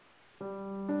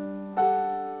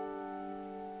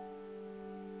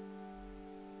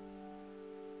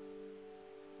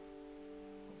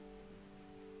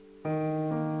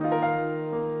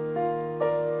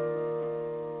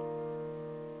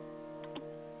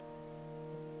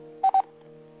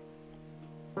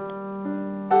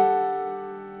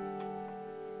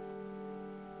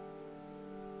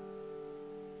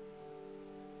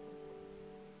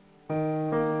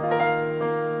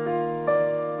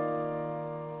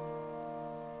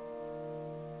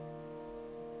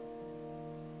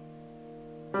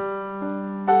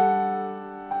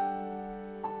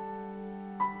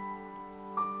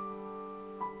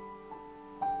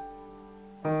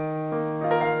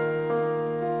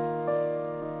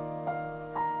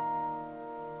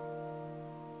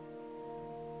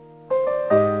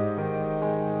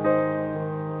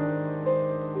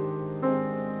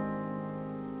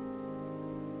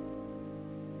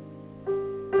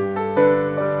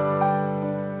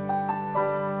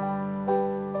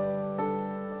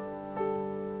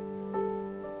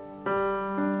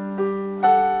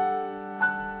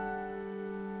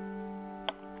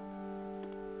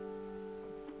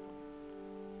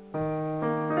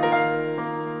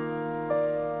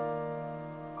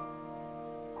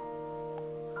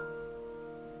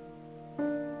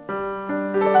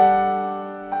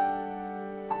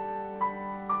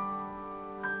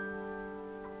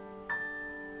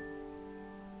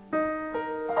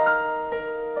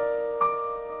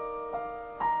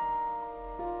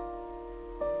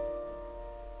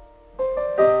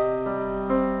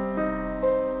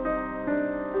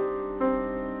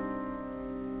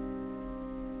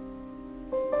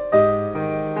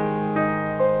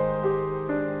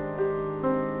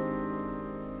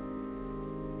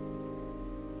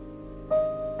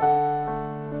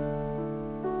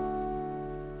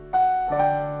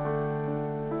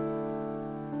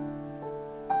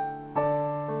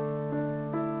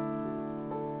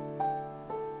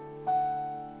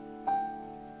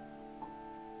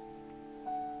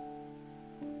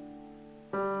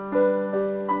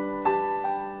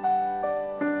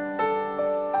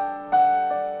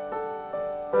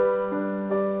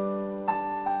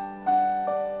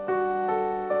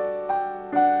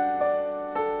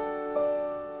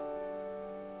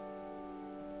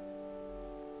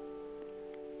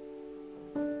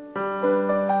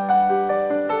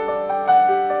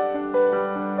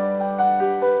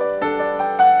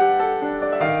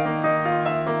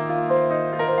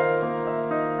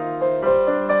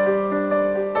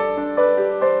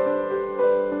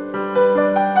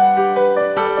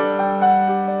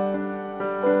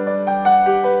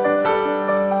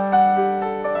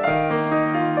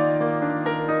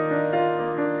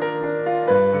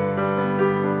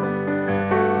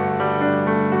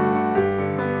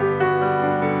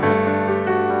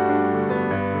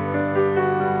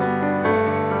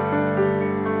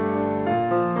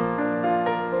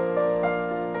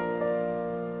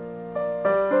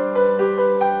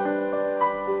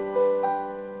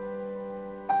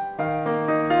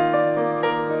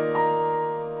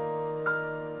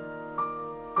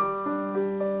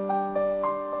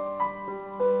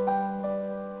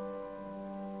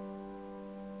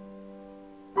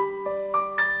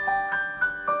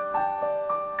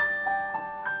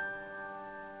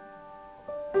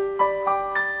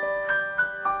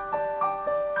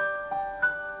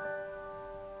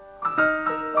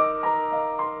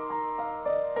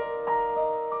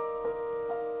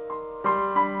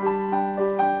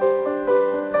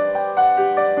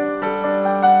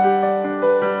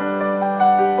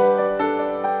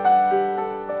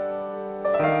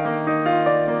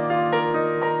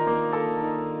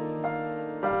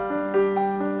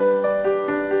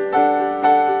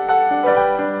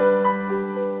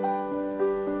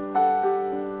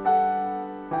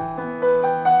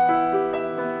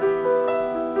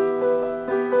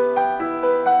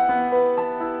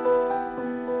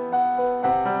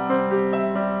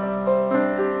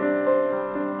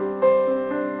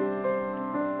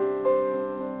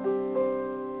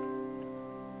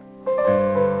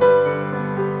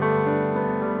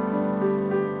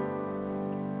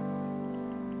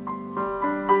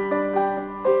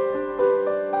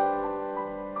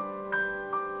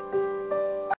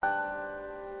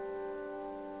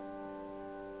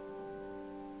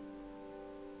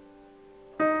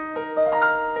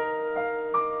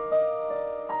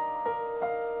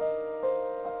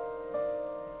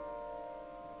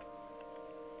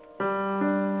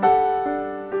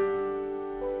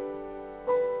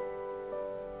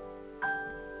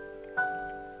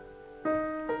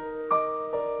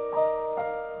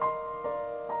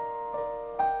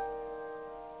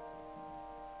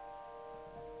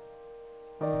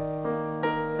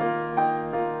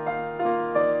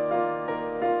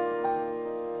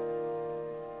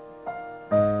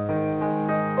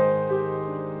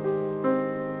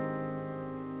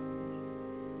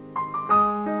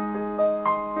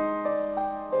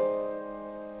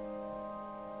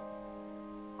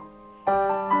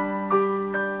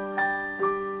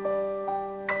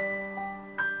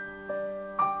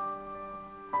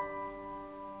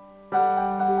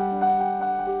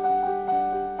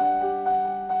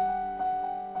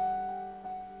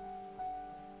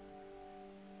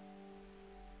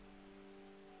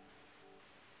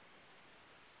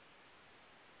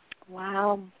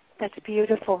 Wow, that's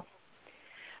beautiful.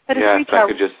 But yes, I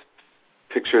could just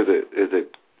picture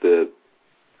the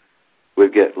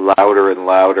would get louder and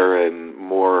louder and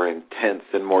more intense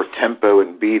and more tempo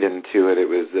and beat into it. It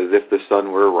was as if the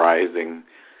sun were rising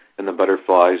and the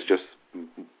butterflies just,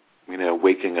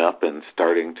 waking up and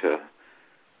starting to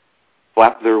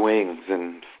flap their wings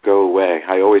and go away.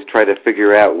 I always try to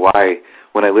figure out why,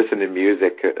 when I listen to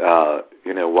music,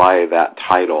 why that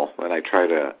title, and I try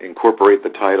to incorporate the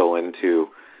title into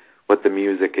what the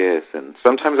music is. And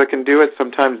sometimes I can do it,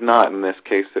 sometimes not. In this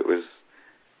case, it was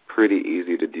pretty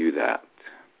easy to do that.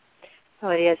 Oh,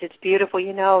 it is. It's beautiful.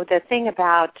 The thing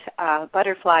about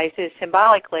butterflies is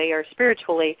symbolically or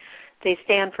spiritually, they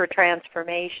stand for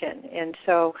transformation. And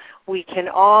so we can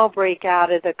all break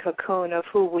out of the cocoon of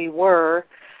who we were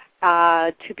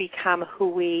to become who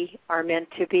we are meant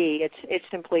to be. It's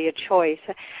simply a choice.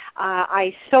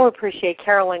 I so appreciate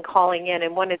Carolyn calling in,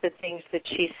 and one of the things that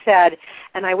she said,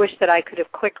 and I wish that I could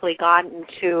have quickly gotten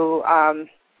to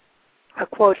a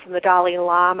quote from the Dalai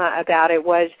Lama about it,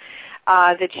 was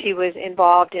that she was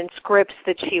involved in scripts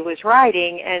that she was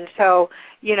writing. And so,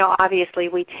 obviously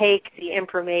we take the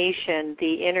information,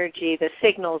 the energy, the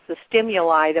signals, the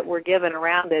stimuli that we're given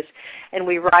around us, and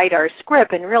we write our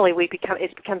script. And really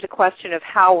it becomes a question of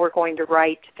how we're going to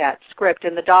write that script.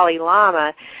 And the Dalai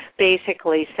Lama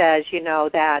basically says,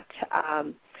 that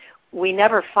we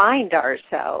never find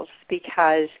ourselves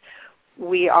because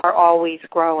we are always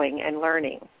growing and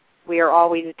learning. We are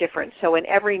always different. So in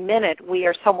every minute, we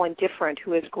are someone different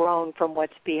who has grown from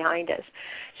what's behind us.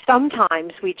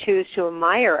 Sometimes we choose to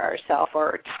admire ourselves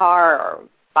or tar or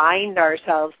bind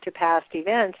ourselves to past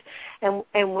events,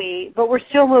 but we're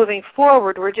still moving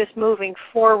forward. We're just moving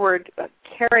forward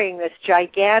carrying this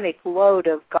gigantic load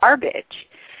of garbage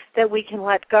that we can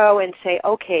let go and say,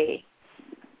 okay,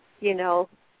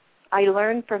 I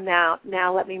learned from that.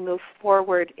 Now let me move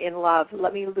forward in love.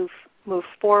 Let me move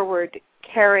forward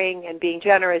caring and being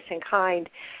generous and kind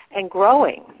and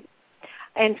growing.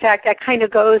 In fact, that kind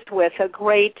of goes with a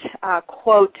great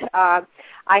quote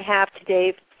I have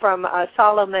today from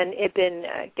Solomon Ibn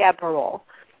Gabriel,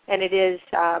 and it is,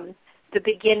 the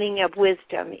beginning of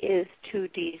wisdom is to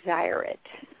desire it.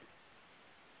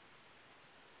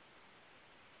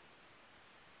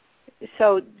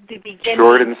 So the beginning...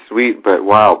 Short and sweet, but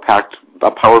wow, packed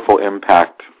a powerful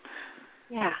impact.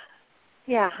 Yeah,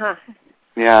 huh?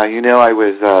 Yeah, I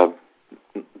was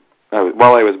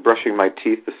while I was brushing my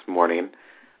teeth this morning,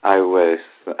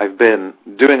 I've been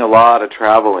doing a lot of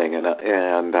traveling, and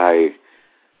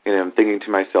I'm thinking to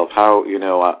myself, how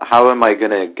am I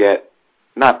going to get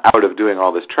not out of doing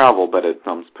all this travel, but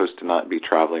I'm supposed to not be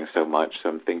traveling so much. So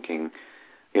I'm thinking,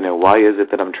 why is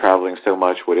it that I'm traveling so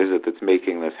much? What is it that's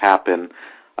making this happen?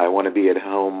 I want to be at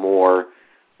home more.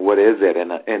 What is it?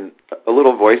 And a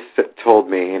little voice told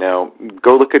me,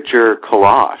 go look at your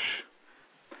collage.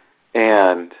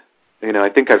 And, I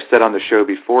think I've said on the show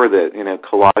before that,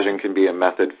 collaging can be a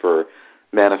method for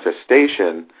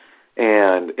manifestation.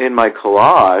 And in my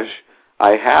collage,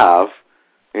 I have,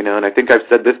 and I think I've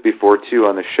said this before too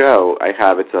on the show,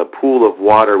 it's a pool of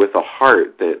water with a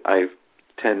heart that I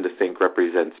tend to think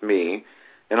represents me.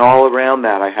 And all around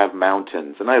that I have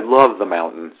mountains. And I love the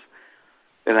mountains.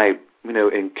 And I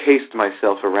encased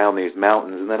myself around these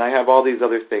mountains, and then I have all these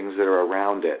other things that are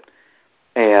around it.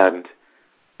 And,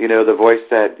 the voice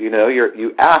said,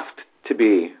 you asked to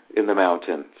be in the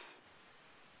mountains.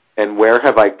 And where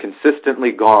have I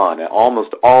consistently gone?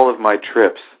 Almost all of my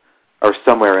trips are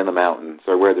somewhere in the mountains,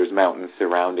 or where there's mountains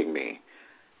surrounding me.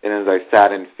 And as I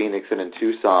sat in Phoenix and in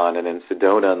Tucson and in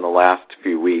Sedona in the last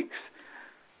few weeks,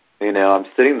 I'm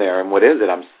sitting there, and what is it?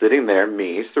 I'm sitting there,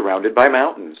 me, surrounded by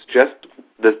mountains. Just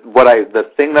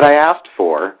the thing that I asked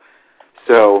for.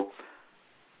 So,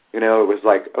 it was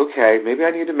like, okay, maybe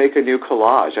I need to make a new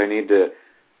collage. I need to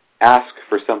ask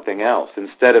for something else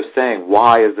instead of saying,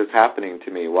 why is this happening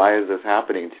to me? Why is this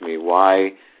happening to me?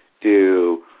 What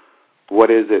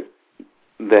is it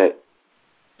that,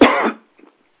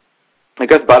 I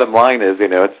guess bottom line is,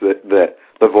 it's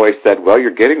the voice said, well,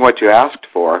 you're getting what you asked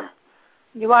for.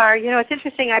 You are. It's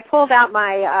interesting. I pulled out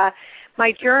my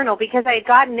my journal because I had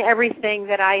gotten everything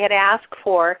that I had asked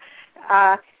for.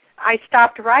 I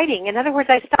stopped writing. In other words,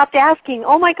 I stopped asking,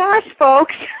 oh, my gosh,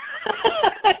 folks.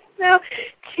 No,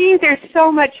 gee, there's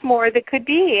so much more that could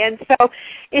be. And so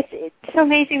it's so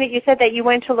amazing that you said that you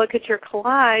went to look at your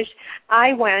collage.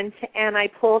 I went and I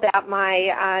pulled out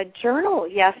my journal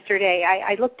yesterday.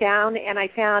 I looked down and I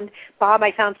found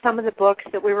some of the books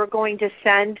that we were going to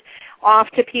send off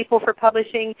to people for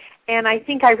publishing, and I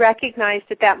think I recognized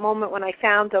at that moment when I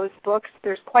found those books,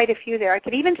 there's quite a few there. I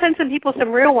could even send some people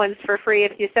some real ones for free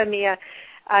if you send me a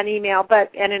an email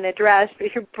and an address,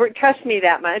 if you trust me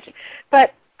that much.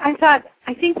 But I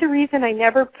think the reason I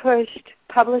never pushed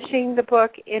publishing the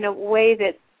book in a way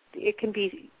that it can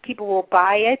be, people will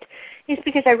buy it, is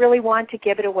because I really want to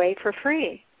give it away for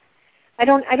free. I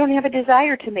don't have a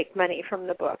desire to make money from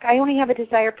the book. I only have a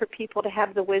desire for people to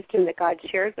have the wisdom that God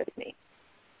shared with me.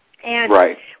 And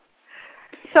right.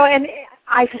 So, and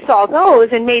I saw those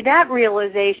and made that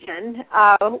realization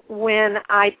when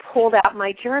I pulled out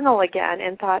my journal again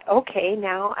and thought, okay,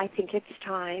 now I think it's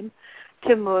time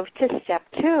to move to step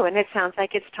 2. And it sounds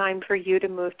like it's time for you to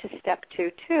move to step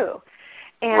 2 too.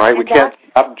 And, right, we can't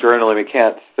stop journaling. We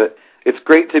can't. It's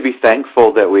great to be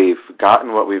thankful that we've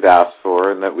gotten what we've asked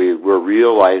for and that we're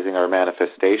realizing our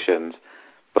manifestations,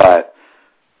 but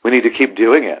we need to keep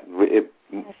doing it.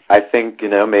 I think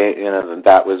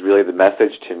that was really the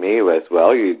message to me was,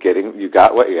 well, you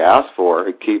got what you asked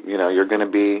for. You're going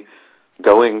to be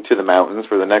going to the mountains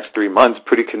for the next 3 months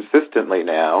pretty consistently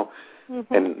now,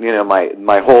 and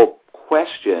my whole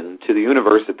question to the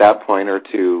universe at that point or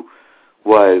two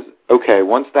was, okay,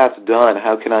 once that's done,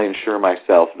 how can I ensure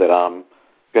myself that I'm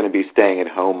going to be staying at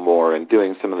home more and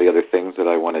doing some of the other things that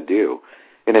I want to do?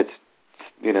 And it's,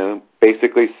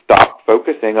 basically stop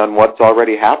focusing on what's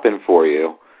already happened for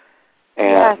you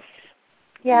and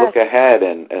look ahead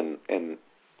and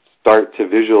start to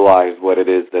visualize what it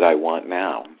is that I want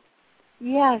now.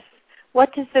 Yes.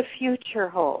 What does the future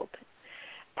hold?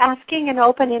 Asking an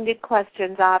open-ended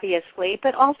questions, obviously,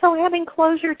 but also having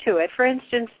closure to it. For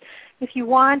instance, if you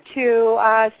want to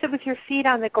sit with your feet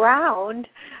on the ground,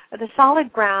 the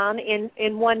solid ground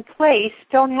in one place,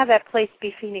 don't have that place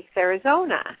be Phoenix,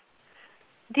 Arizona.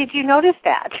 Did you notice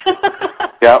that?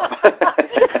 Yep.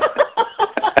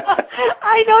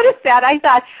 I noticed that. I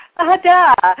thought,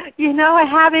 I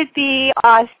have it be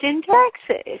Austin,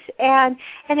 Texas, and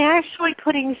actually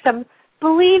putting some.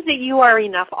 Believe that you are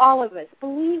enough, all of us.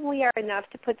 Believe we are enough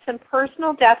to put some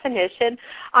personal definition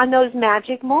on those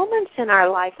magic moments in our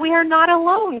life. We are not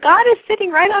alone. God is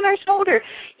sitting right on our shoulder.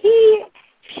 He,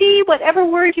 she, whatever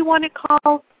word you want to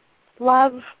call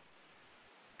love,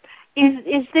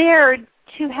 is there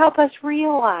to help us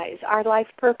realize our life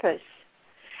purpose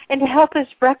and to help us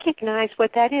recognize what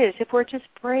that is. If we're just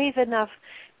brave enough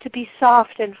to be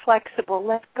soft and flexible,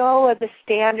 let go of the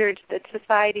standards that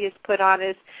society has put on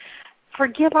us,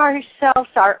 forgive ourselves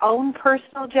our own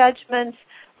personal judgments,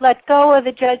 let go of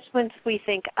the judgments we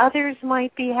think others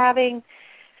might be having,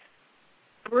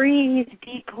 breathe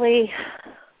deeply,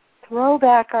 throw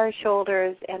back our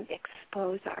shoulders, and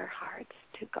expose our hearts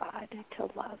to God, to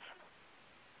love.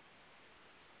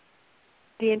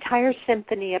 The entire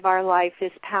symphony of our life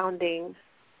is pounding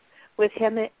with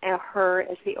him and her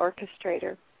as the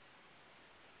orchestrator,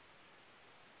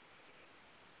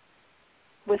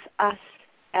 with us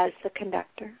as the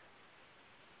conductor.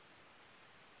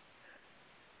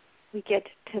 We get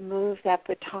to move that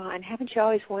baton. Haven't you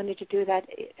always wanted to do that?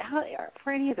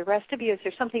 For any of the rest of you, is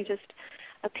there something just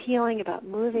appealing about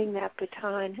moving that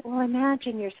baton? Well,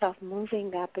 imagine yourself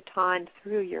moving that baton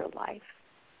through your life.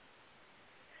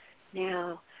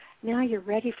 Now you're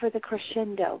ready for the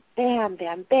crescendo. Bam,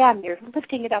 bam, bam. You're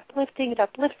lifting it up, lifting it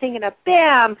up, lifting it up.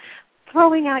 Bam,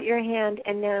 throwing out your hand,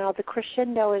 and now the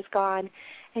crescendo is gone,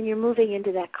 and you're moving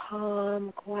into that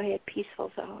calm, quiet,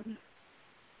 peaceful zone.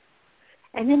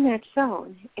 And in that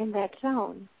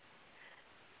zone,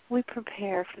 we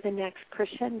prepare for the next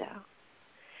crescendo.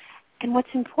 And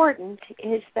what's important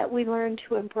is that we learn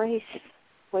to embrace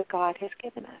what God has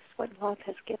given us, what love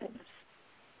has given us.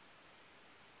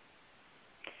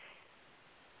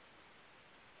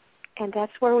 And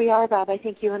that's where we are, Bob. I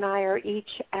think you and I are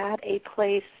each at a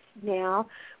place now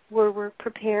where we're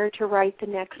prepared to write the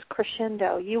next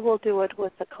crescendo. You will do it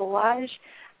with a collage.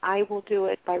 I will do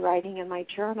it by writing in my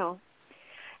journal.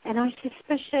 And I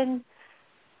suspicion,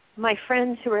 my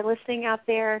friends who are listening out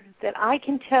there, that I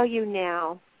can tell you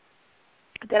now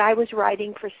that I was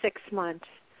writing for 6 months,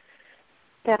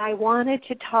 that I wanted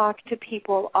to talk to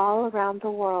people all around the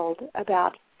world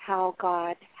about how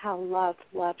God, how love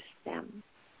loves them.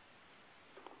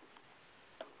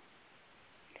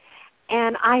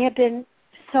 And I have been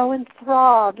so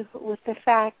enthralled with the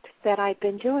fact that I've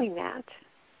been doing that.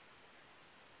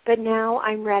 But now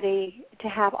I'm ready to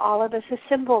have all of us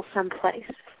assemble someplace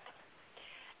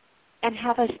and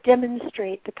have us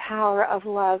demonstrate the power of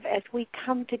love as we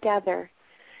come together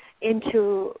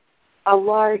into a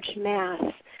large mass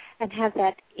and have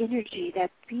that energy,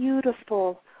 that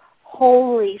beautiful,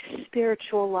 holy,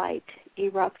 spiritual light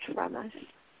erupt from us.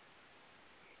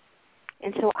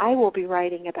 And so I will be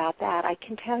writing about that, I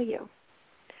can tell you.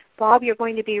 Bob, you're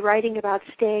going to be writing about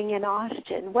staying in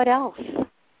Austin. What else?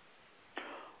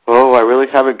 Oh, I really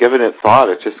haven't given it thought.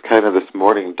 It just kind of this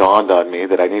morning dawned on me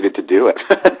that I needed to do it.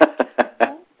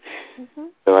 Mm-hmm.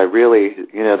 So I really,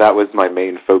 that was my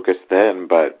main focus then,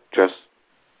 but just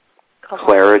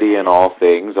clarity in all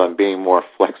things, on being more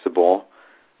flexible,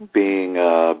 being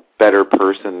a better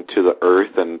person to the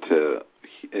earth and to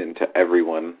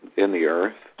everyone in the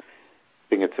earth. I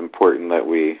think it's important that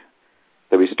we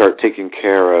start taking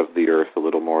care of the earth a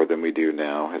little more than we do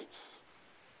now.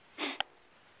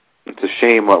 It's a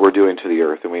shame what we're doing to the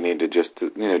earth, and we need to just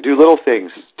do little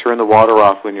things. Turn the water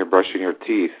off when you're brushing your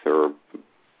teeth, or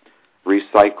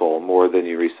recycle more than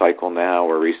you recycle now,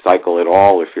 or recycle it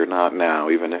all if you're not now,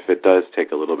 even if it does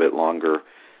take a little bit longer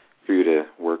for you to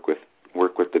work with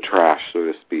the trash, so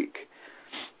to speak.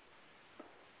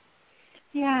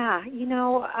 Yeah,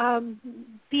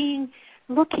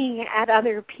 looking at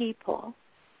other people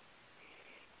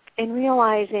and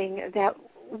realizing that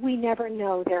we never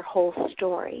know their whole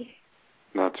story.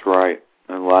 That's right.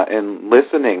 And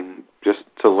listening, just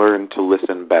to learn to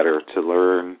listen better, to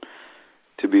learn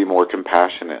to be more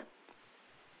compassionate.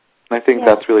 And I think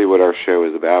that's really what our show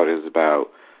is about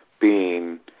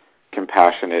being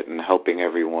compassionate and helping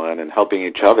everyone and helping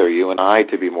each other, you and I,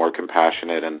 to be more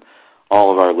compassionate, and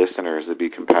all of our listeners to be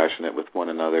compassionate with one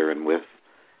another and with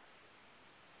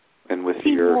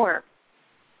see the earth. More.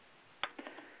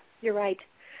 You're right.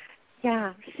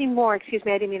 Yeah, see more, excuse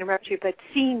me, I didn't mean to interrupt you, but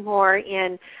seeing more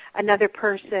in another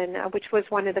person, which was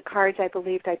one of the cards I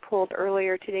believed I pulled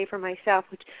earlier today for myself,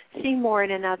 which see more in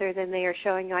another than they are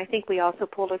showing you. I think we also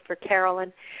pulled it for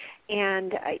Carolyn.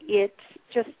 And it's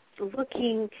just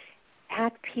looking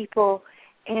at people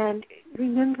and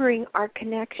remembering our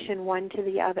connection one to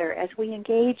the other as we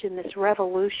engage in this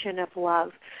revolution of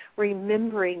love,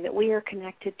 remembering that we are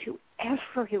connected to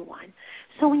everyone.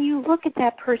 So when you look at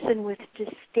that person with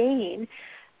disdain,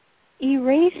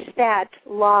 erase that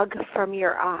log from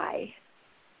your eye.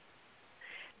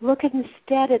 Look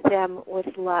instead at them with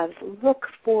love. Look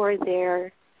for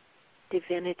their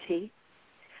divinity.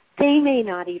 They may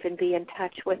not even be in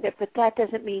touch with it, but that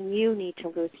doesn't mean you need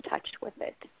to lose touch with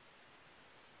it.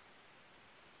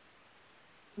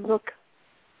 Look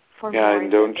for more. Yeah, and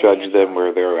don't judge them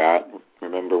where they're at.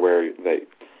 Remember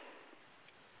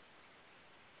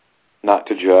not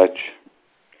to judge.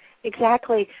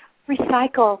 Exactly.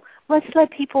 Recycle. Let's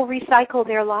let people recycle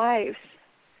their lives.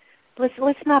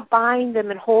 Let's not bind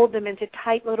them and hold them into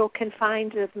tight little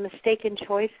confines of mistaken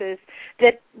choices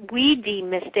that we deem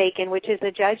mistaken, which is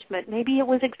a judgment. Maybe it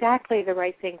was exactly the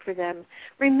right thing for them.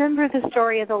 Remember the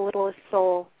story of the littlest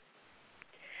soul.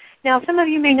 Now, some of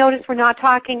you may notice we're not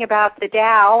talking about the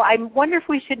Tao. I wonder if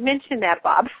we should mention that,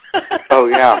 Bob. Oh,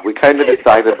 yeah. We kind of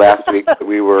decided last week that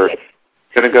we were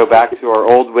going to go back to our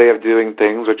old way of doing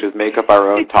things, which is make up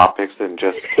our own topics and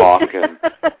just talk and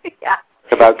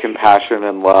about compassion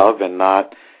and love, and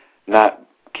not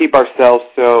keep ourselves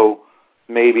so.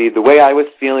 Maybe the way I was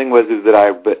feeling is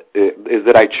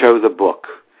that I chose a book,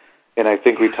 and I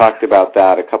think we talked about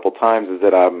that a couple times. Is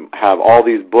that I have all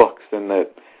these books, and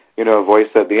that a voice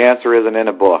said the answer isn't in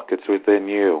a book; it's within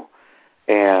you.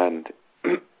 And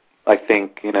I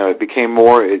think it became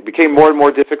more and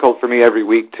more difficult for me every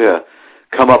week to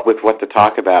come up with what to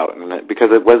talk about, and because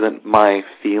it wasn't my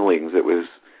feelings, it was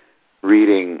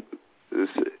reading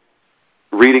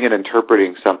and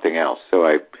interpreting something else. So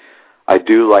I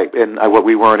do like, and what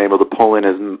we weren't able to pull in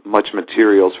as much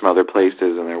materials from other places,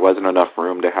 and there wasn't enough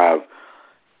room to have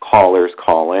callers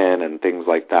call in and things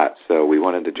like that. So we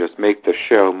wanted to just make the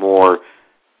show more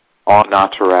au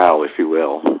naturel, if you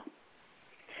will.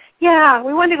 Yeah,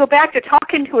 we wanted to go back to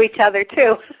talking to each other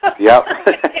too. Yep.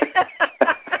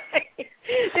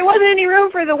 There wasn't any room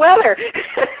for the weather,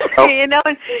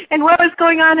 and what was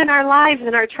going on in our lives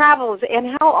and our travels,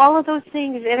 and how all of those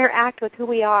things interact with who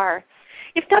we are.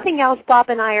 If nothing else, Bob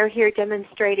and I are here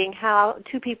demonstrating how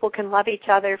two people can love each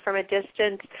other from a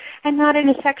distance and not in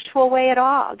a sexual way at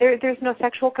all. There's no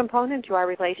sexual component to our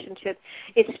relationship.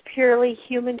 It's purely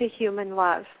human-to-human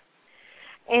love.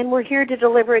 And we're here to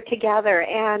deliver it together.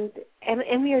 And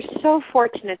we are so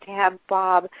fortunate to have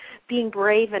Bob being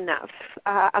brave enough,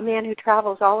 a man who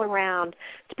travels all around,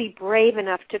 to be brave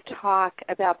enough to talk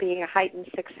about being a heightened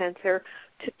sixth sensor,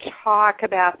 to talk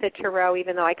about the tarot,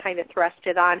 even though I kind of thrust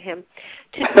it on him,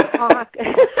 to talk.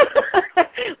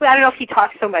 Well, I don't know if he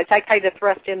talks so much. I kind of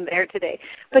thrust him there today.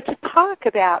 But to talk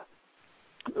about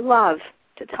love,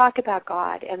 to talk about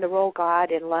God and the role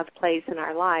God and love plays in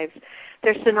our lives.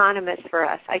 They're synonymous for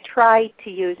us. I try to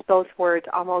use both words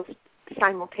almost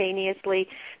simultaneously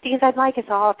because I'd like us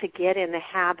all to get in the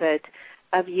habit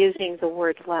of using the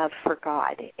word love for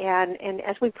God. And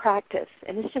as we practice,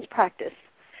 and it's just practice,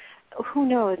 who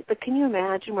knows, but can you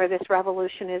imagine where this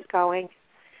revolution is going?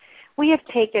 We have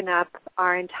taken up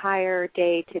our entire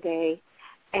day today.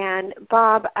 And,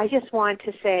 Bob, I just want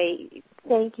to say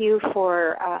thank you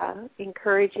for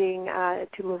encouraging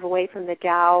to move away from the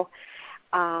Tao.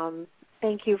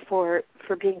 Thank you for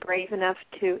being brave enough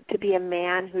to be a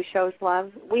man who shows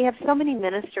love. We have so many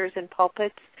ministers in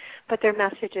pulpits, but their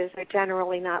messages are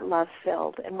generally not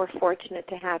love-filled, and we're fortunate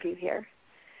to have you here.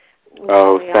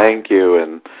 Thank you,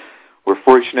 and we're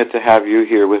fortunate to have you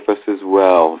here with us as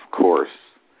well, of course.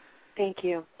 Thank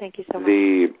you. Thank you so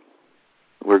much.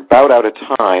 We're about out of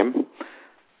time,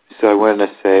 so I want to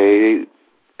say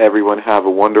everyone have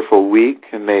a wonderful week,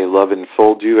 and may love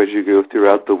enfold you as you go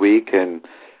throughout the week, and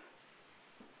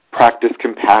practice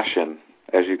compassion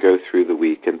as you go through the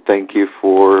week. And thank you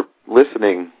for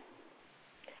listening.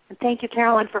 And thank you,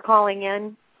 Carolyn, for calling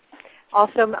in.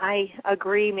 Also, I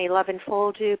agree, may love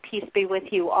enfold you, peace be with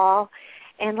you all,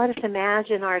 and let us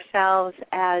imagine ourselves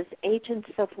as agents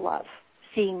of love,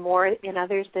 seeing more in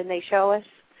others than they show us,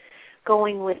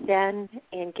 going within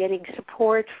and getting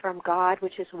support from God,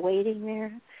 which is waiting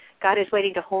there. God is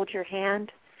waiting to hold your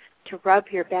hand, to rub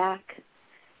your back,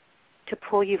 to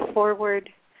pull you forward,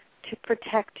 to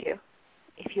protect you,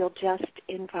 if you'll just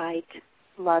invite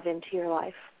love into your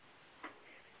life.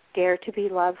 Dare to be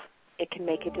love. It can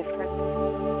make a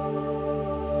difference.